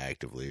 avoiding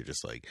actively are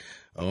just like,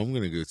 oh, I'm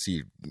going to go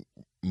see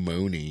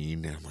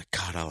Moneen. And I'm like,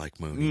 God, I like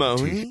Moneen.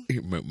 Moneen?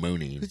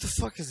 Moneen. Who the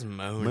fuck is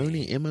Moneen?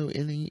 Moneen,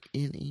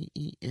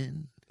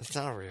 M-O-N-E-N-E-E-N. That's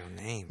not a real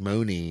name.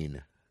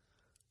 Moneen.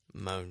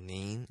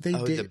 Moneen? They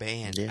did, the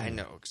band. yeah. I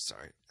know.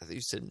 Sorry. I thought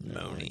you said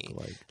Moneen.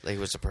 Like it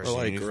was a person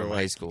you knew from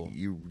high school.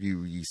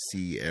 You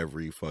see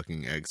every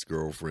fucking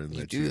ex-girlfriend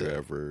that you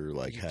ever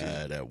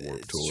had at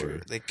Warped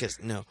Tour. Because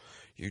no,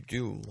 you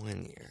do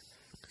 1 year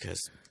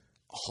because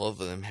all of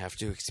them have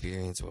to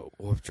experience what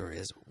Warped Tour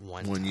is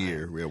one time. 1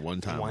 year. Yeah,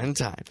 one time. One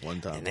time.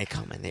 And they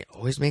come and they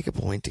always make a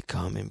point to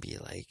come and be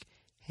like,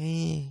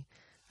 "Hey,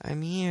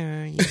 I'm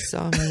here. You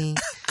saw me."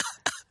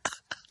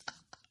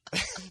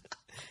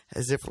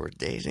 As if we're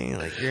dating,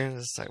 like you're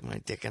gonna suck my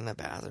dick in the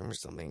bathroom or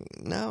something.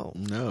 No,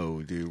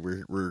 dude,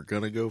 we're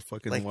gonna go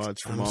fucking watch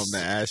From All the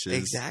Ashes.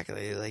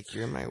 Exactly, like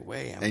you're my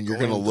way. And you're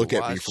gonna look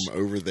at me from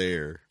over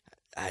there.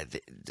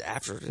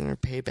 After dinner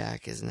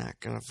payback is not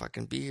gonna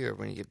fucking be here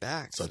when you get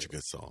back. Such a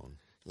good song,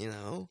 you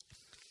know.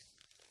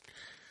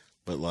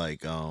 But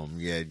like,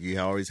 yeah, you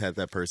always had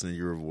that person that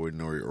you're avoiding,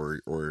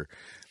 or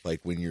like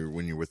when you're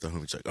with the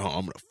homies, like, oh,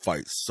 I'm gonna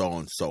fight so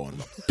and so in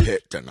the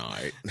pit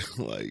tonight.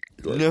 like,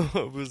 no,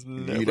 it was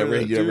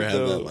never. You never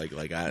had that, like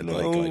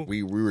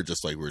we were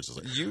just like,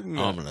 I'm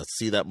gonna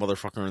see that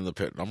motherfucker in the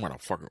pit, and I'm gonna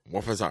fucking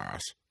whoop his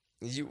ass.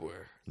 You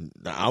were.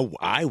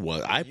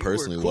 I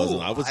personally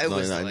wasn't. I was.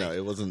 I know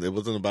it wasn't. It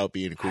wasn't about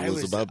being cool. It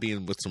was about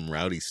being with some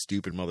rowdy,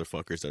 stupid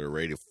motherfuckers that are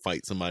ready to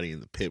fight somebody in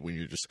the pit. When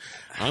you're just,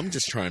 I'm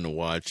just trying to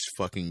watch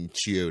fucking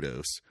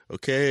Chiodos.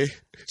 Okay.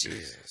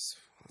 Jesus,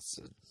 that's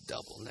a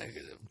double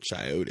negative.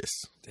 Chiodos.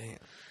 Damn.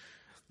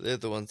 They had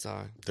the one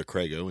song. The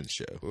Craig Owens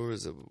Show. What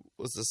was it?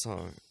 What's the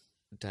song?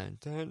 Dun,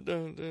 dun,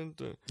 dun, dun,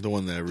 dun. The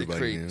one that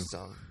everybody knew. The Creek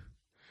song.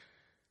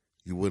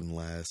 You wouldn't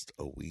last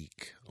a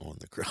week on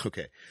the ground.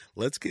 Okay,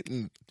 let's get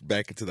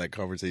back into that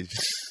conversation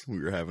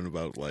we were having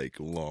about like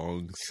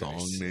long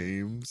song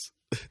names.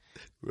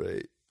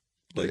 Right.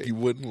 Like you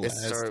wouldn't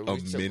last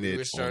a minute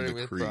we started on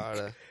the with creek.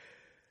 Prada.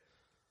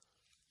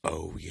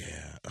 Oh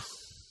yeah.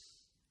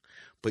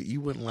 But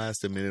you wouldn't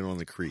last a minute on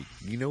the creek.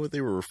 You know what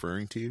they were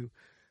referring to?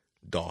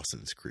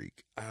 Dawson's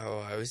Creek. Oh,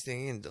 I was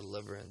thinking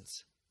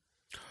Deliverance.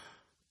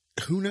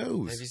 Who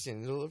knows? Have you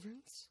seen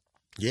Deliverance?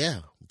 Yeah,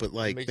 but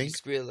like, Make you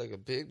squeal like a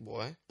big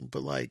boy.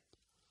 But like,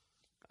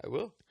 I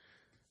will.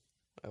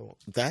 I won't.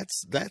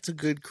 That's a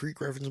good creek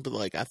reference, but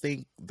like, I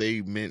think they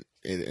meant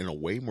it in a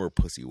way more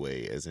pussy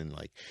way, as in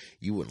like,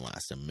 you wouldn't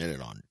last a minute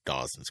on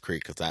Dawson's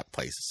Creek because that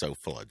place is so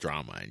full of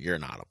drama, and you're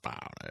not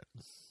about it.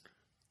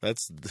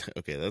 That's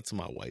okay. That's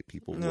my white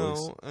people voice.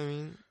 No, I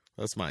mean,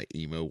 that's my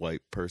emo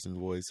white person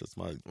voice. That's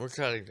my. We're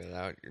cutting that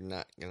out. You're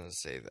not gonna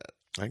say that.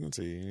 I can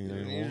see. You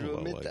don't need to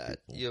admit that.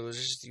 It was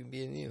just you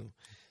being you.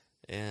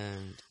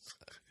 And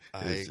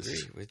I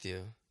agree with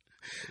you.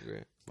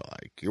 But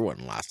like, you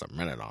wouldn't last a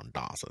minute on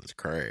Dawson's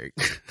Creek.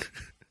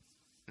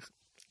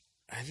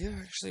 Have you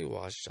actually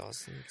watched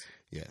Dawson's?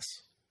 Yes.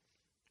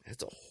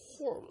 It's a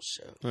horrible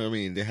show. I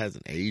mean, it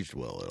hasn't aged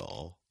well at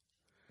all.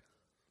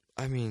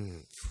 I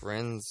mean,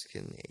 Friends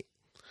can.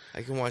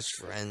 I can watch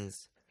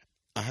Friends.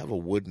 I have a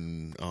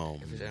wooden.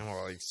 Every time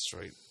we're like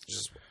straight,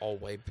 just all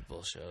white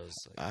people shows.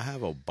 Like, I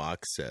have a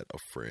box set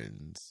of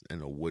Friends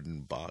in a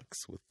wooden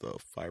box with the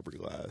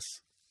fiberglass.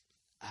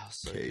 I'll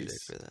suck your dick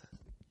for that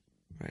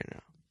right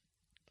now.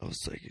 I'll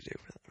suck your dick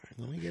for that right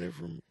now. Let me get it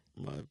from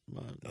my.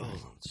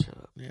 Hold on, shut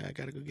up. Yeah, I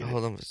gotta go get it.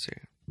 Hold on a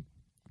second.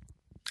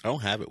 I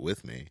don't have it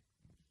with me.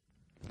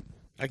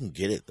 I can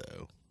get it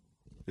though.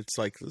 It's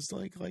like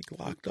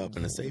locked up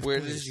in a safe.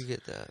 Where place. did you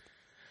get that?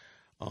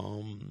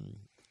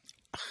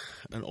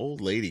 An old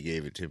lady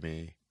gave it to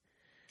me.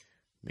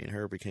 Me and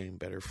her became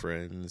better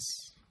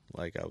friends.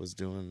 Like, I was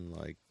doing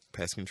like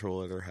pest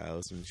control at her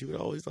house, and she would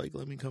always like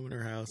let me come in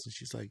her house, and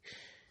she's like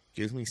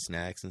gives me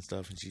snacks and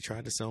stuff, and she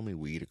tried to sell me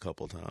weed a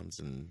couple times,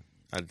 and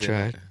I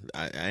did.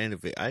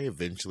 I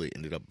eventually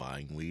ended up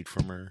buying weed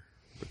from her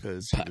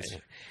because she was,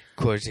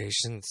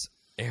 quotations,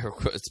 air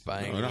quotes,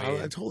 buying. No,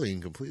 I totally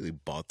and completely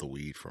bought the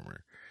weed from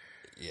her.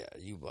 Yeah,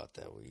 you bought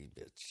that weed,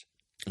 bitch.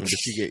 But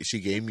she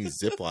gave me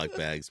Ziploc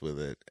bags with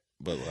it,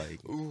 but like,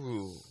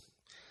 ooh,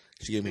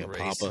 She gave me a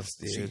Papa. Racist,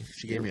 dude.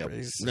 She gave me a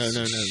Racist no.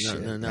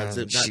 shit, No. man.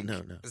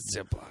 No.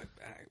 Ziploc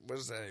bag. What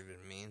does that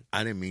even mean?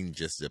 I didn't mean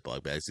just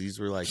Ziploc bags. These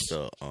were like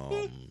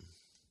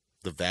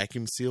the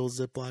vacuum seal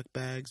Ziploc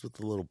bags with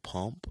the little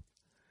pump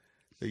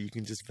that you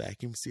can just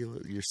vacuum seal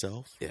it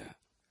yourself. Yeah.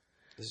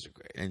 These are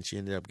great. And she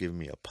ended up giving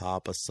me a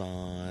Papa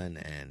San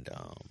and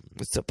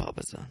What's the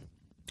Papa San?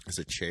 it's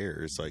a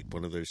chair. It's like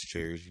one of those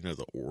chairs, you know,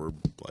 the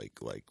orb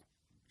like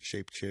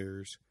shaped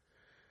chairs.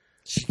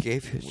 She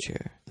gave you a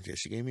chair Yeah,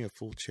 she gave me a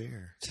full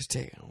chair to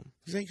take home.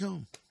 to take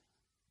home.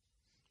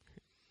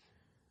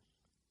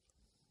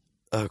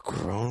 A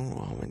grown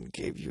woman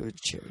gave you a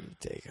chair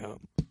to take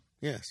home.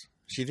 Yes.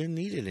 She didn't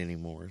need it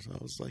anymore, so I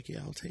was like,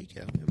 "Yeah, I'll take it.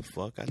 I don't give a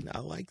fuck. I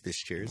like this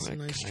chair. It's a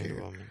nice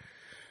chair."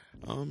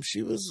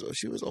 She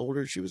was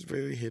older. She was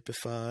very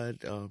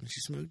hippified.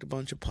 She smoked a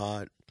bunch of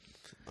pot.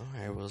 All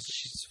right, well,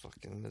 she's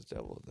fucking the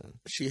devil then.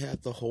 She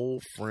had the whole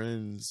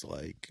Friends,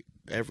 like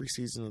every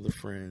season of the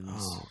Friends,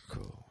 Oh,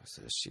 cool.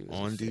 So she was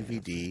on a fan of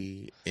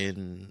DVD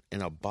in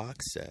a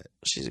box set. her.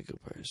 She's a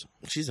good person.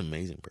 She's an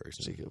amazing person.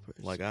 She's a good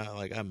person. Like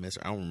I miss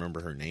her. I don't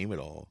remember her name at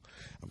all.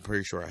 I'm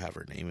pretty sure I have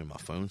her name in my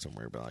phone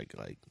somewhere. But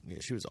yeah,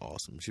 she was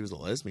awesome. She was a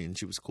lesbian.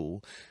 She was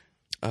cool.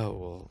 Oh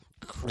well,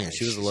 Yeah,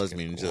 she was a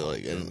lesbian. So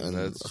like, and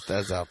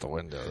that's out the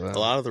window. a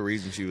lot of the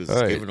reason she was All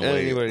right, giving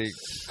away. anybody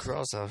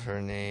cross out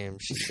her name.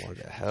 She's going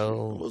to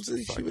hell. Well,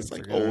 she was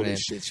like forget her old name.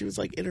 as shit. She was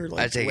like in her I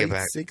like take late it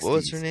back. 60s. What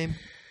was her name?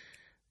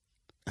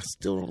 I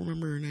still don't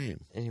remember her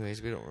name.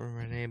 Anyways, we don't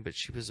remember her name, but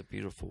she was a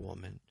beautiful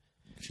woman,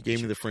 She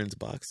gave me the Friends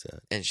box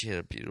set. and she had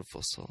a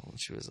beautiful soul. And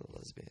she was a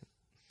lesbian.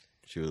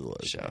 She was a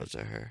lesbian. Shout out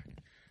to her.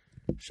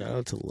 Shout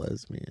out to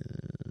lesbians.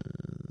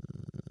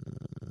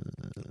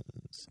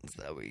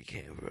 That we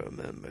can't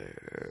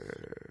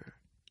remember.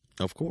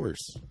 Of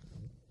course.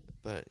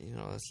 But, you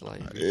know, it's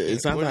like...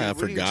 It's not that I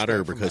forgot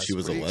her because she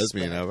was a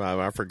lesbian. Expect?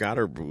 I forgot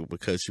her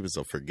because she was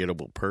a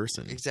forgettable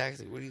person.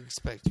 Exactly. What do you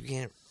expect? You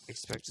can't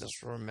expect us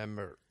to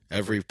remember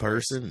Every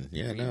person?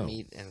 Yeah, we no.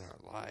 meet in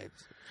our lives.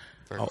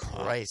 For Oh,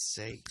 Christ's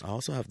sake. I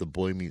also have the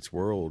Boy Meets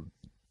World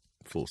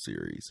full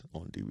series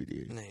on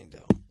DVD. No, you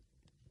don't.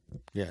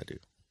 Yeah, I do.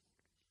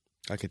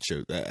 I could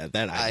show that.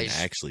 That I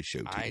can actually show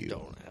to you. I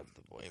don't have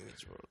the Boy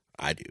Meets World.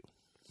 I do.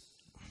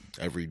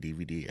 Every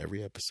DVD,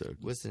 every episode.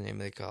 What's the name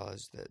of the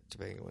college that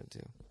Topanga went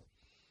to?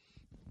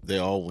 They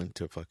all went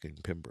to fucking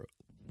Pembroke.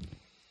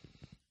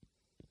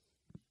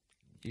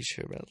 You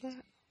sure about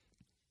that?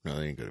 No,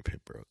 they didn't go to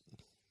Pembroke.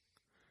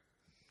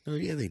 No,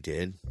 yeah, they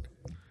did.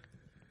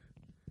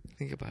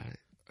 Think about it.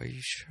 Are you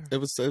sure? It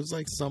was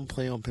like some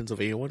play on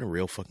Pennsylvania. It wasn't a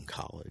real fucking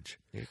college.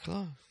 You're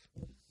close.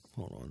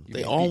 Hold on. You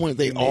They may all be- went.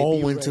 They you may all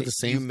be went to right. the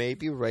same You may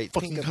be right.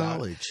 fucking Think about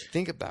college. it.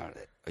 Think about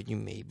it. You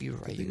may be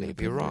right. You think may I'm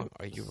be right. wrong.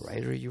 Are you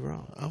right or are you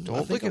wrong? I Don't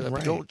think look it I'm up.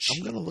 right. Don't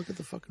cheat. I'm gonna look at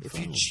the fucking If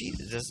phone. you cheat,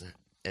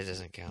 it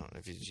doesn't count.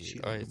 If you cheat,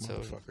 Cheat all like a right. So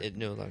motherfucker. it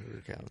no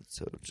longer counts.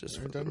 So just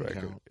It for the doesn't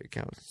record, count. it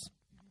counts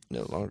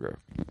no longer.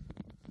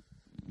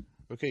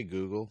 Okay,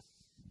 Google.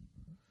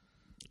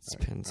 It's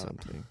pin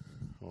something.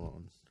 Hold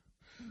on.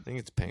 I think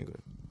it's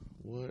Penguin.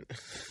 What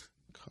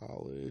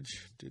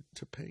college did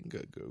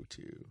Topanga go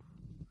to?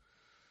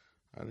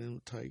 I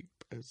didn't type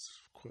as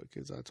quick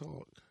as I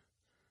talk.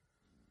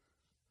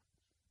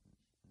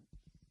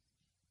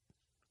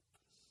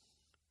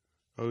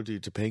 Oh,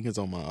 dude, Topanga's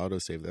on my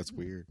autosave. That's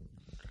weird.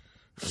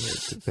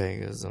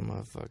 Topanga's on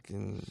my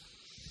fucking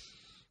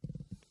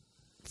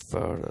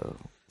photo.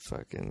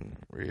 Fucking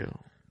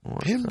real.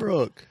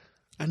 Pembroke.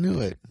 I knew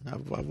it.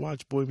 I've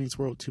watched Boy Meets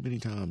World too many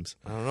times.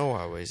 I don't know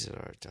why I wasted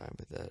our time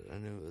with that. I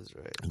knew it was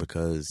right.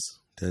 Because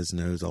Des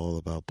knows all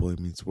about Boy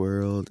Meets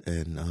World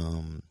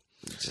and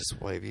Just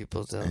white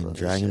people tell and us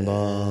Dragon shit.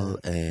 Ball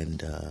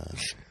and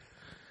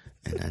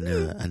I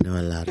know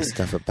a lot of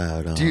stuff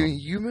about Do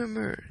you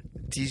remember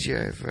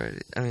TGI Friday?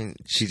 I mean,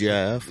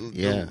 CGIF.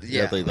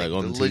 Yeah, they like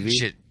on the TV.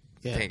 legit.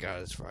 Yeah. Thank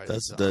God it's Friday.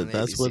 That's It's on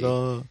that's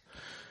ABC.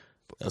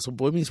 what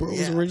Boy Meets World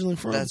was Yeah, originally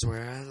from. That's where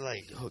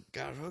I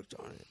got hooked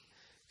on it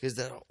because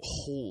that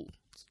whole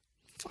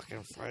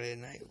fucking Friday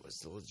night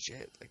was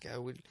legit. Like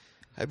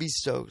I'd be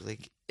stoked.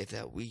 Like if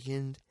that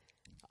weekend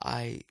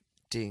I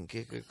didn't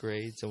get good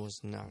grades and was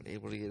not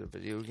able to get a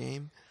video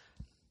game,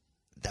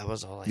 that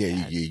was all I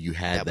had. you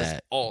had that.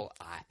 was all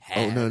I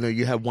had. Oh no,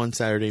 you had one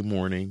Saturday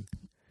morning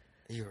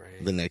You're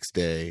right. the next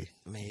day,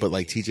 Maybe. but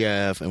like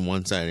TGIF and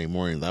one Saturday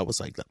morning. That was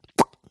like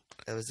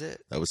That was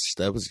it.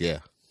 that was yeah.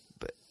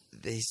 But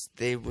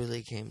they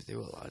really came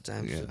through a lot of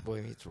times Yeah. with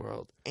Boy Meets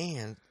World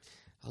and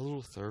a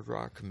little Third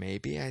Rock,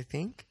 maybe I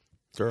think.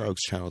 Third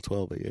Rock's Channel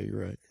 12, but yeah,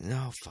 you're right.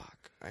 No, fuck.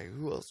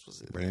 Who else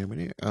was it?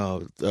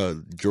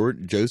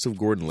 Joseph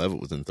Gordon-Levitt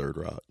was in Third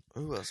Rock.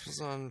 Who else was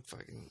on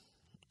fucking?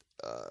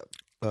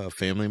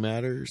 Family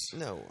Matters,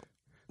 No.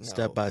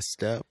 Step by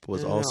Step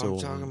was No, also I'm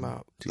talking on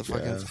about the TGIF.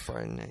 fucking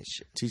Friday night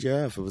shit.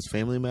 TGIF. It was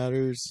Family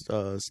Matters,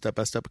 Step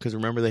by Step, because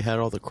remember they had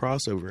all the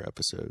crossover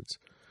episodes.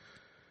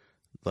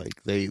 Like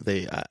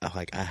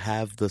I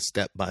have the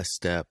Step by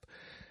Step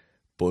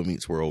Boy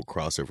Meets World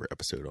crossover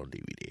episode on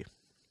DVD,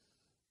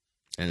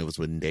 And it was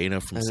with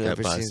Dana from I've Step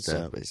never by seen Step.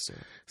 Step by Step.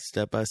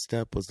 Step by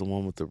Step was the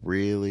one with the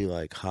really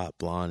like hot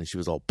blonde, and she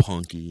was all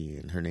punky,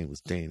 and her name was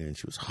Dana, and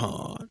she was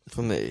hot.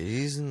 From the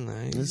 80s and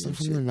 90s? This is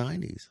from the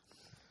 90s.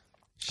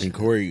 Shit. And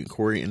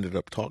Corey ended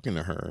up talking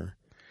to her.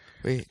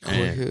 Wait,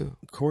 who?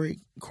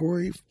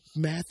 Corey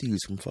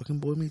Matthews from fucking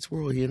Boy Meets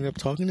World. He ended up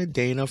talking to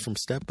Dana from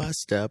Step by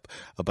Step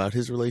about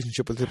his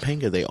relationship with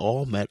Topanga. They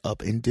all met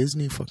up in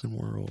Disney fucking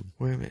World.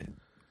 Wait a minute.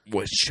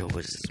 What show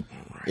was this?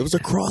 It was a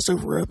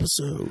crossover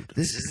episode.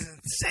 This is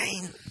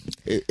insane.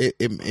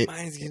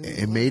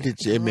 It made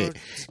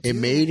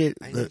it.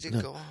 I need to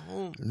go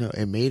home. No,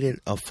 it made it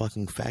a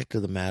fucking fact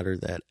of the matter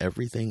that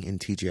everything in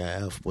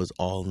TGIF was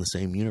all in the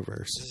same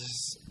universe,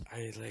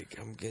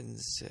 I'm getting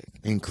sick,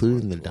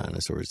 including the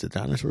dinosaurs. The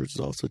dinosaurs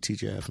is also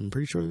TGIF. I'm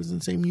pretty sure it was in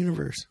the same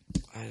universe.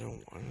 I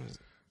don't want to.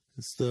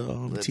 It's the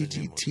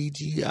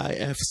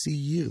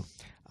TGIFCU.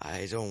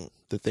 I don't.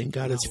 The Thank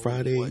God It's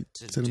Friday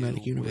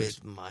cinematic universe.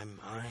 With my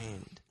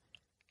mind.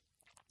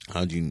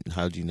 How'd you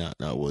not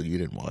know? Well, you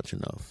didn't watch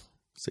enough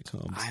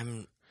sitcoms.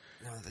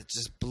 That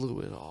just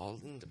blew it all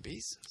into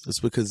pieces. It's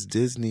because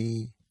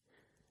Disney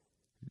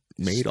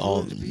made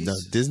all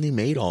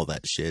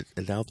that shit,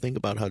 and now think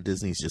about how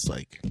Disney's just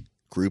like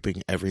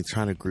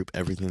trying to group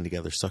everything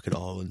together, suck it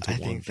all into one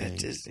thing. I think that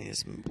Disney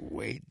is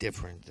way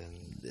different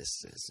than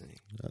this Disney.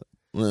 No,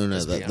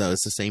 it's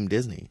the same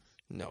Disney.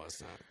 No,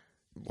 it's not.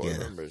 Board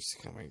members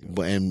coming.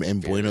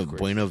 And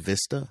Buena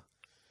Vista.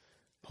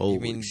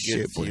 Holy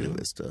shit, Buena View?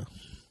 Vista.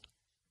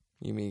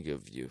 You mean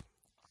Good View?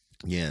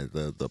 Yeah,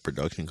 the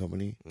production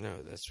company.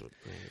 No, that's what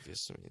Buena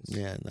Vista means.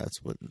 Yeah,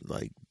 that's what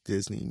like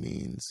Disney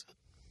means.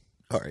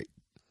 All right.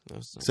 No,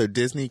 so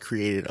Disney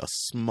created a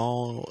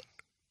small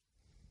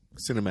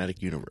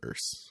cinematic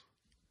universe.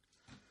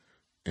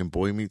 And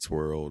Boy Meets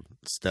World,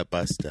 Step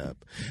by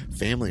Step,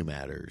 Family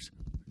Matters,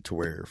 to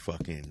where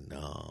fucking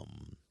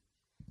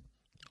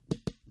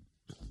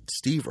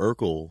Steve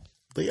Urkel,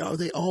 they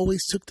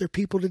always took their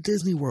people to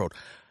Disney World.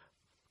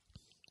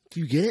 Do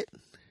you get it?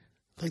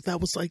 Like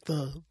that was like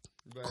the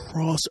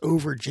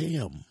crossover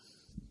jam.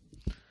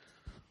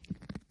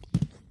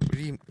 What do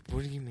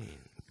you mean?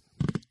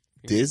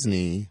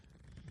 Disney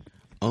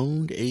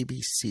owned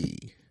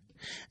ABC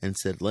and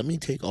said, "Let me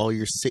take all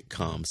your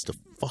sitcoms to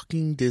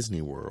fucking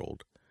Disney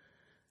World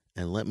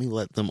and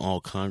let them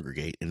all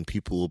congregate, and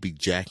people will be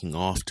jacking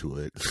off to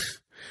it."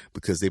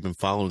 Because they've been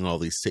following all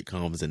these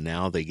sitcoms, and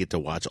now they get to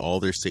watch all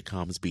their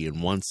sitcoms be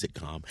in one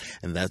sitcom,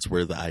 and that's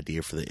where the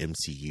idea for the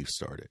MCU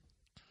started.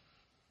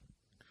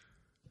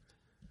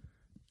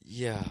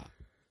 Yeah,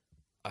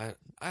 I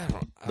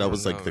don't. That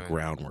was like the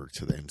groundwork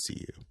to the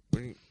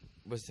MCU.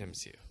 What's the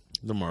MCU?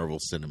 The Marvel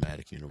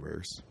Cinematic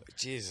Universe.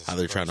 Jesus, how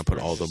they're trying to put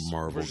all the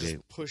Marvel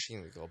games.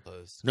 Pushing the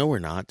goalposts. No, we're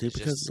not, dude.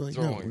 Because like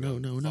no,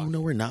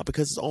 we're not.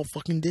 Because it's all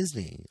fucking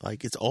Disney.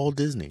 Like it's all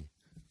Disney.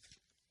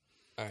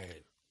 All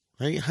right.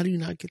 How do you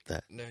not get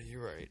that? No,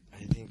 you're right.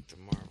 I think the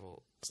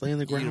Marvel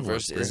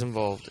universe is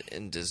involved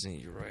in Disney.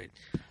 You're right.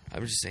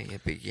 I'm just saying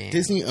it began.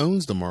 Disney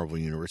owns the Marvel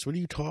universe. What are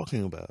you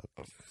talking about?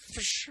 Oh,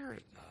 for sure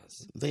it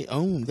does. They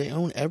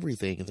own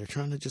everything, and they're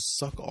trying to just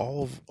suck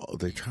all of.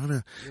 They're trying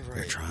to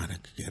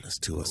get us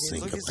to a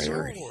singularity.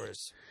 Star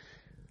Wars.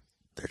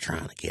 They're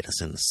trying to get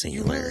us in the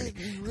singularity.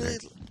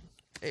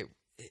 Hey,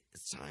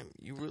 it's time.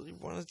 You really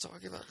want to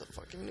talk about the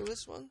fucking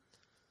newest one?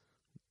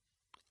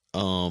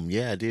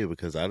 Yeah, I do,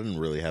 because I didn't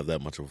really have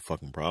that much of a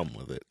fucking problem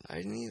with it. I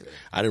didn't either.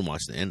 I didn't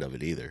watch the end of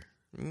it either.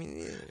 Me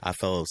neither. I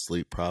fell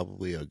asleep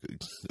probably a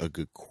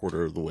good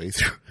quarter of the way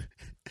through.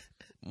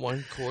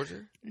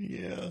 1/4?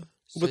 Yeah.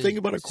 So but think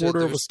about a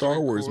quarter of a Star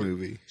Wars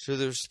movie. So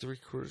there's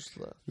 3/4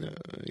 left.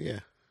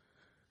 Yeah.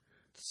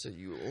 So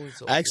you always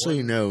saw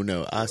actually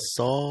no. I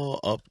saw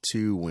up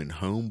to when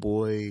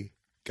Homeboy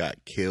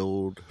got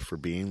killed for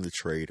being the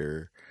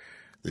traitor.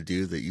 The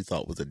dude that you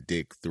thought was a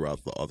dick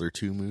throughout the other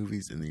two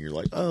movies, and then you're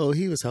like, "Oh,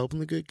 he was helping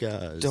the good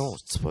guys." Don't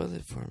spoil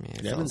it for me.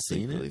 You haven't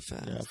seen it? Really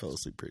fast. Yeah, I fell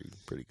asleep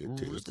pretty good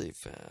too. Really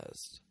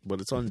fast.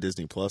 But it's on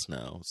Disney Plus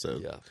now, so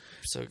yeah.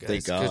 So guys,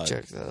 thank God, go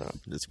check that out.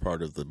 It's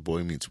part of the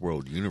Boy Meets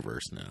World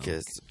universe now.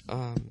 Because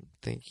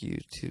thank you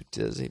to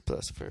Disney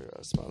Plus for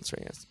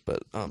sponsoring us.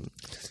 But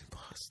Disney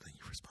Plus, thank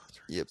you for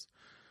sponsoring. Yep. us.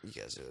 You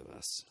guys are the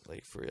best,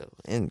 like for real.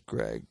 And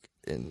Greg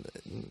in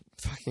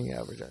fucking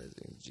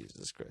advertising.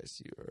 Jesus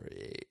Christ, you are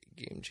a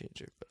game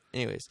changer. But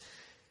anyways,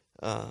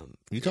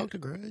 you talked to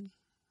Greg?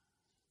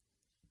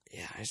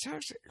 Yeah, I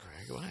talked to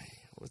Greg. Why?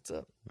 What's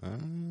up?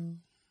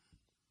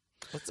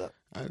 What's up?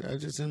 I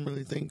just didn't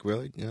really think.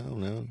 Really,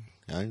 no.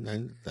 I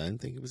didn't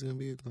think it was gonna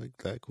be like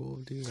that cool,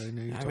 dude.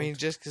 I mean,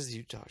 just because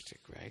you talked to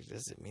Greg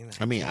doesn't mean.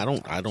 I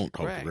don't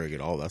talk to Greg at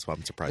all. That's why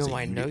I'm surprised. No,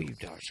 I know you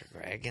talked to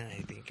Greg, and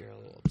I think you're a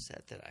little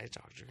upset that I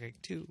talked to Greg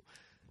too.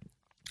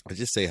 I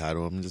just say hi to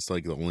him. I'm just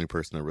like the only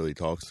person that really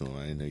talks to him.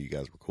 I didn't know you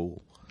guys were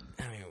cool.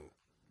 I mean,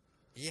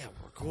 yeah,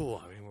 we're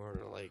cool. I mean,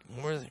 we're like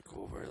more than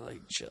cool. We're like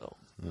chill.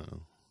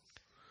 Oh.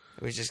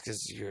 I mean, just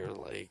because you're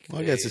like.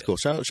 Well, I guess it's cool.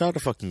 Shout out to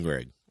fucking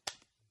Greg.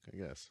 I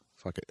guess.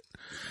 Fuck it.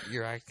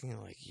 You're acting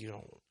like you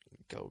don't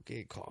go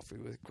get coffee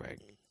with Greg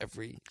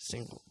every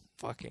single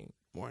fucking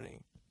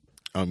morning.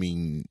 I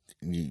mean,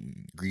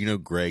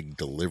 Greg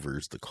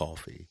delivers the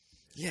coffee.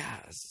 Yeah,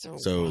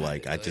 So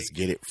like, I just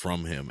get it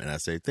from him, and I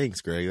say,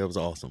 "Thanks, Greg. That was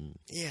awesome."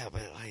 Yeah,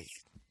 but like,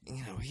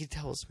 he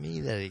tells me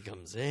that he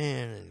comes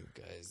in and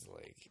guys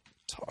like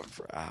talk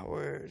for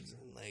hours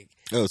and like.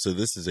 Oh, so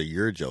this is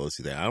your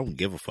jealousy thing. I don't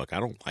give a fuck. I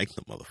don't like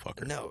the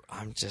motherfucker. No,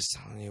 I'm just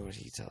telling you what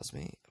he tells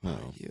me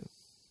about you.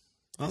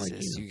 I like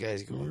you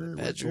guys go in the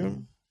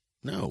bedroom?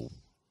 No.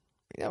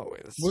 No.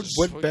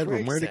 What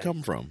bedroom? Where'd it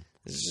come from?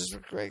 This is just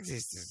what Greg said.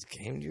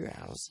 He came to your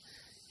house.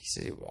 He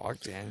said he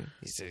walked in.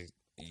 He said,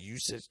 you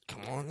said,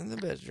 come on in the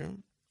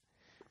bedroom.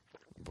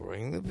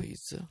 Bring the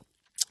pizza.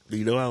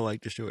 You know, I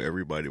like to show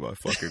everybody my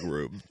fucking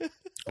room.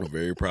 I'm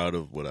very proud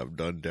of what I've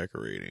done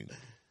decorating.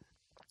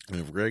 And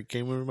if Greg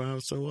came over my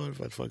house, so what?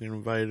 If I fucking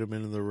invited him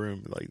into the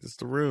room, like, this is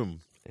the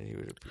room. And he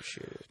would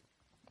appreciate it.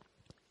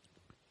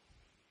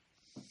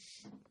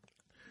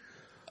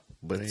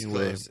 But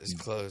anyway, it's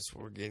close.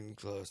 We're getting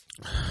close.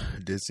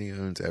 Disney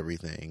owns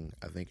everything.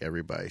 I think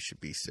everybody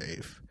should be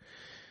safe.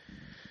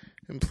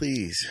 And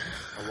please.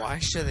 Why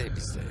should they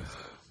be safe?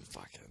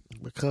 Fuck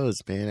it. Because,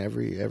 man,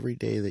 every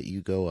day that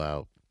you go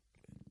out,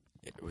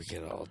 we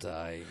could all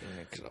die and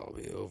it could all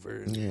be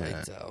over. Yeah.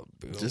 Lights out.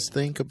 Boom, just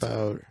think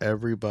about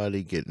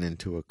everybody getting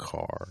into a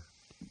car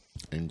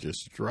and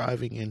just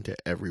driving into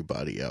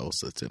everybody else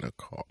that's in a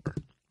car.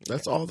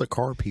 That's all the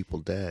car people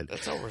did.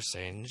 That's all we're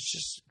saying. It's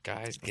just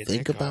guys getting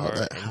Think in a car about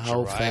that, and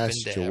how drive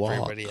fast into you walk.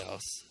 everybody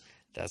else.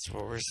 That's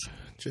what we're saying.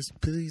 Just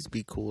please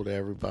be cool to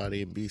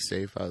everybody and be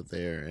safe out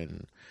there.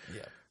 And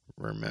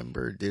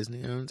remember,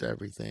 Disney owns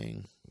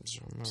everything.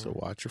 So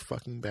watch your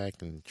fucking back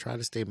and try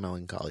to stay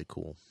melancholy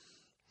cool.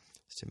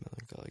 Stay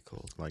melancholy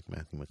cool. Like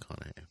Matthew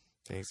McConaughey.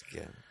 Thanks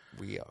again.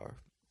 We are.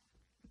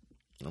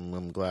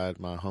 I'm glad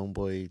my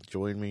homeboy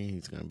joined me.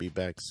 He's going to be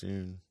back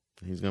soon.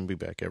 He's going to be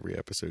back every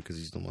episode because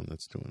he's the one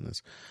that's doing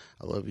this.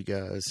 I love you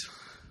guys.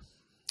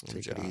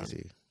 Take it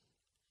easy.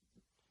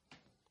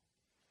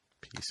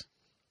 Peace.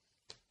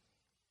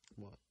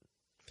 What?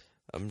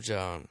 I'm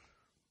John.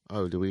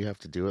 Oh, do we have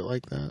to do it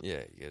like that?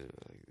 Yeah, you gotta do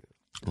it like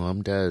that. Well,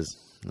 I'm Dez.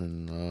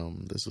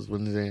 And this is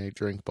Wednesday Night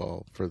Drink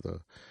Ball for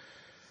the...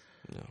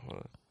 No, hold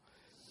on.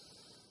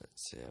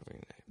 Let's say have a good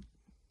night.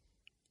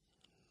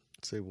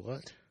 Say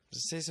what?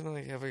 Just say something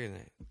like have a good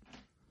night.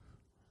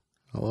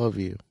 I love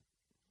you.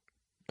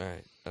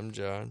 Alright, I'm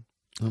John.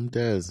 I'm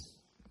Dez.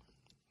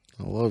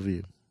 I love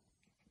you.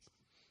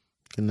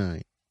 Good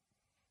night.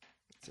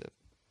 That's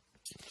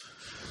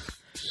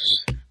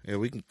it. Yeah,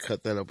 we can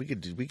cut that up. We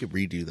could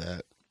redo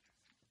that.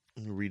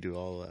 We can redo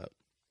all of that.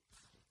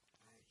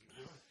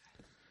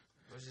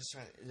 I was just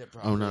trying to end it Oh,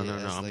 properly.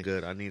 no. I'm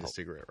good. I need a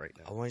cigarette right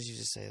now. I wanted you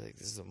to say, like,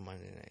 this is a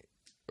Monday night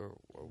or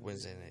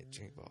Wednesday night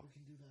drink ball. We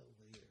can do that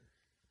later.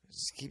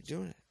 Just keep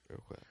doing it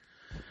real quick.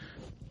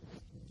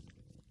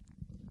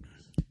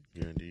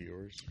 You gonna do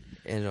yours?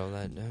 And on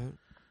that note,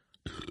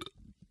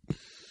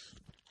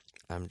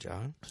 I'm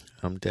John.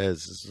 I'm Dez.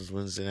 This is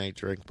Wednesday Night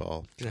Drink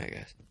Ball. Good night,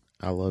 guys.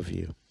 I love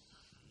you.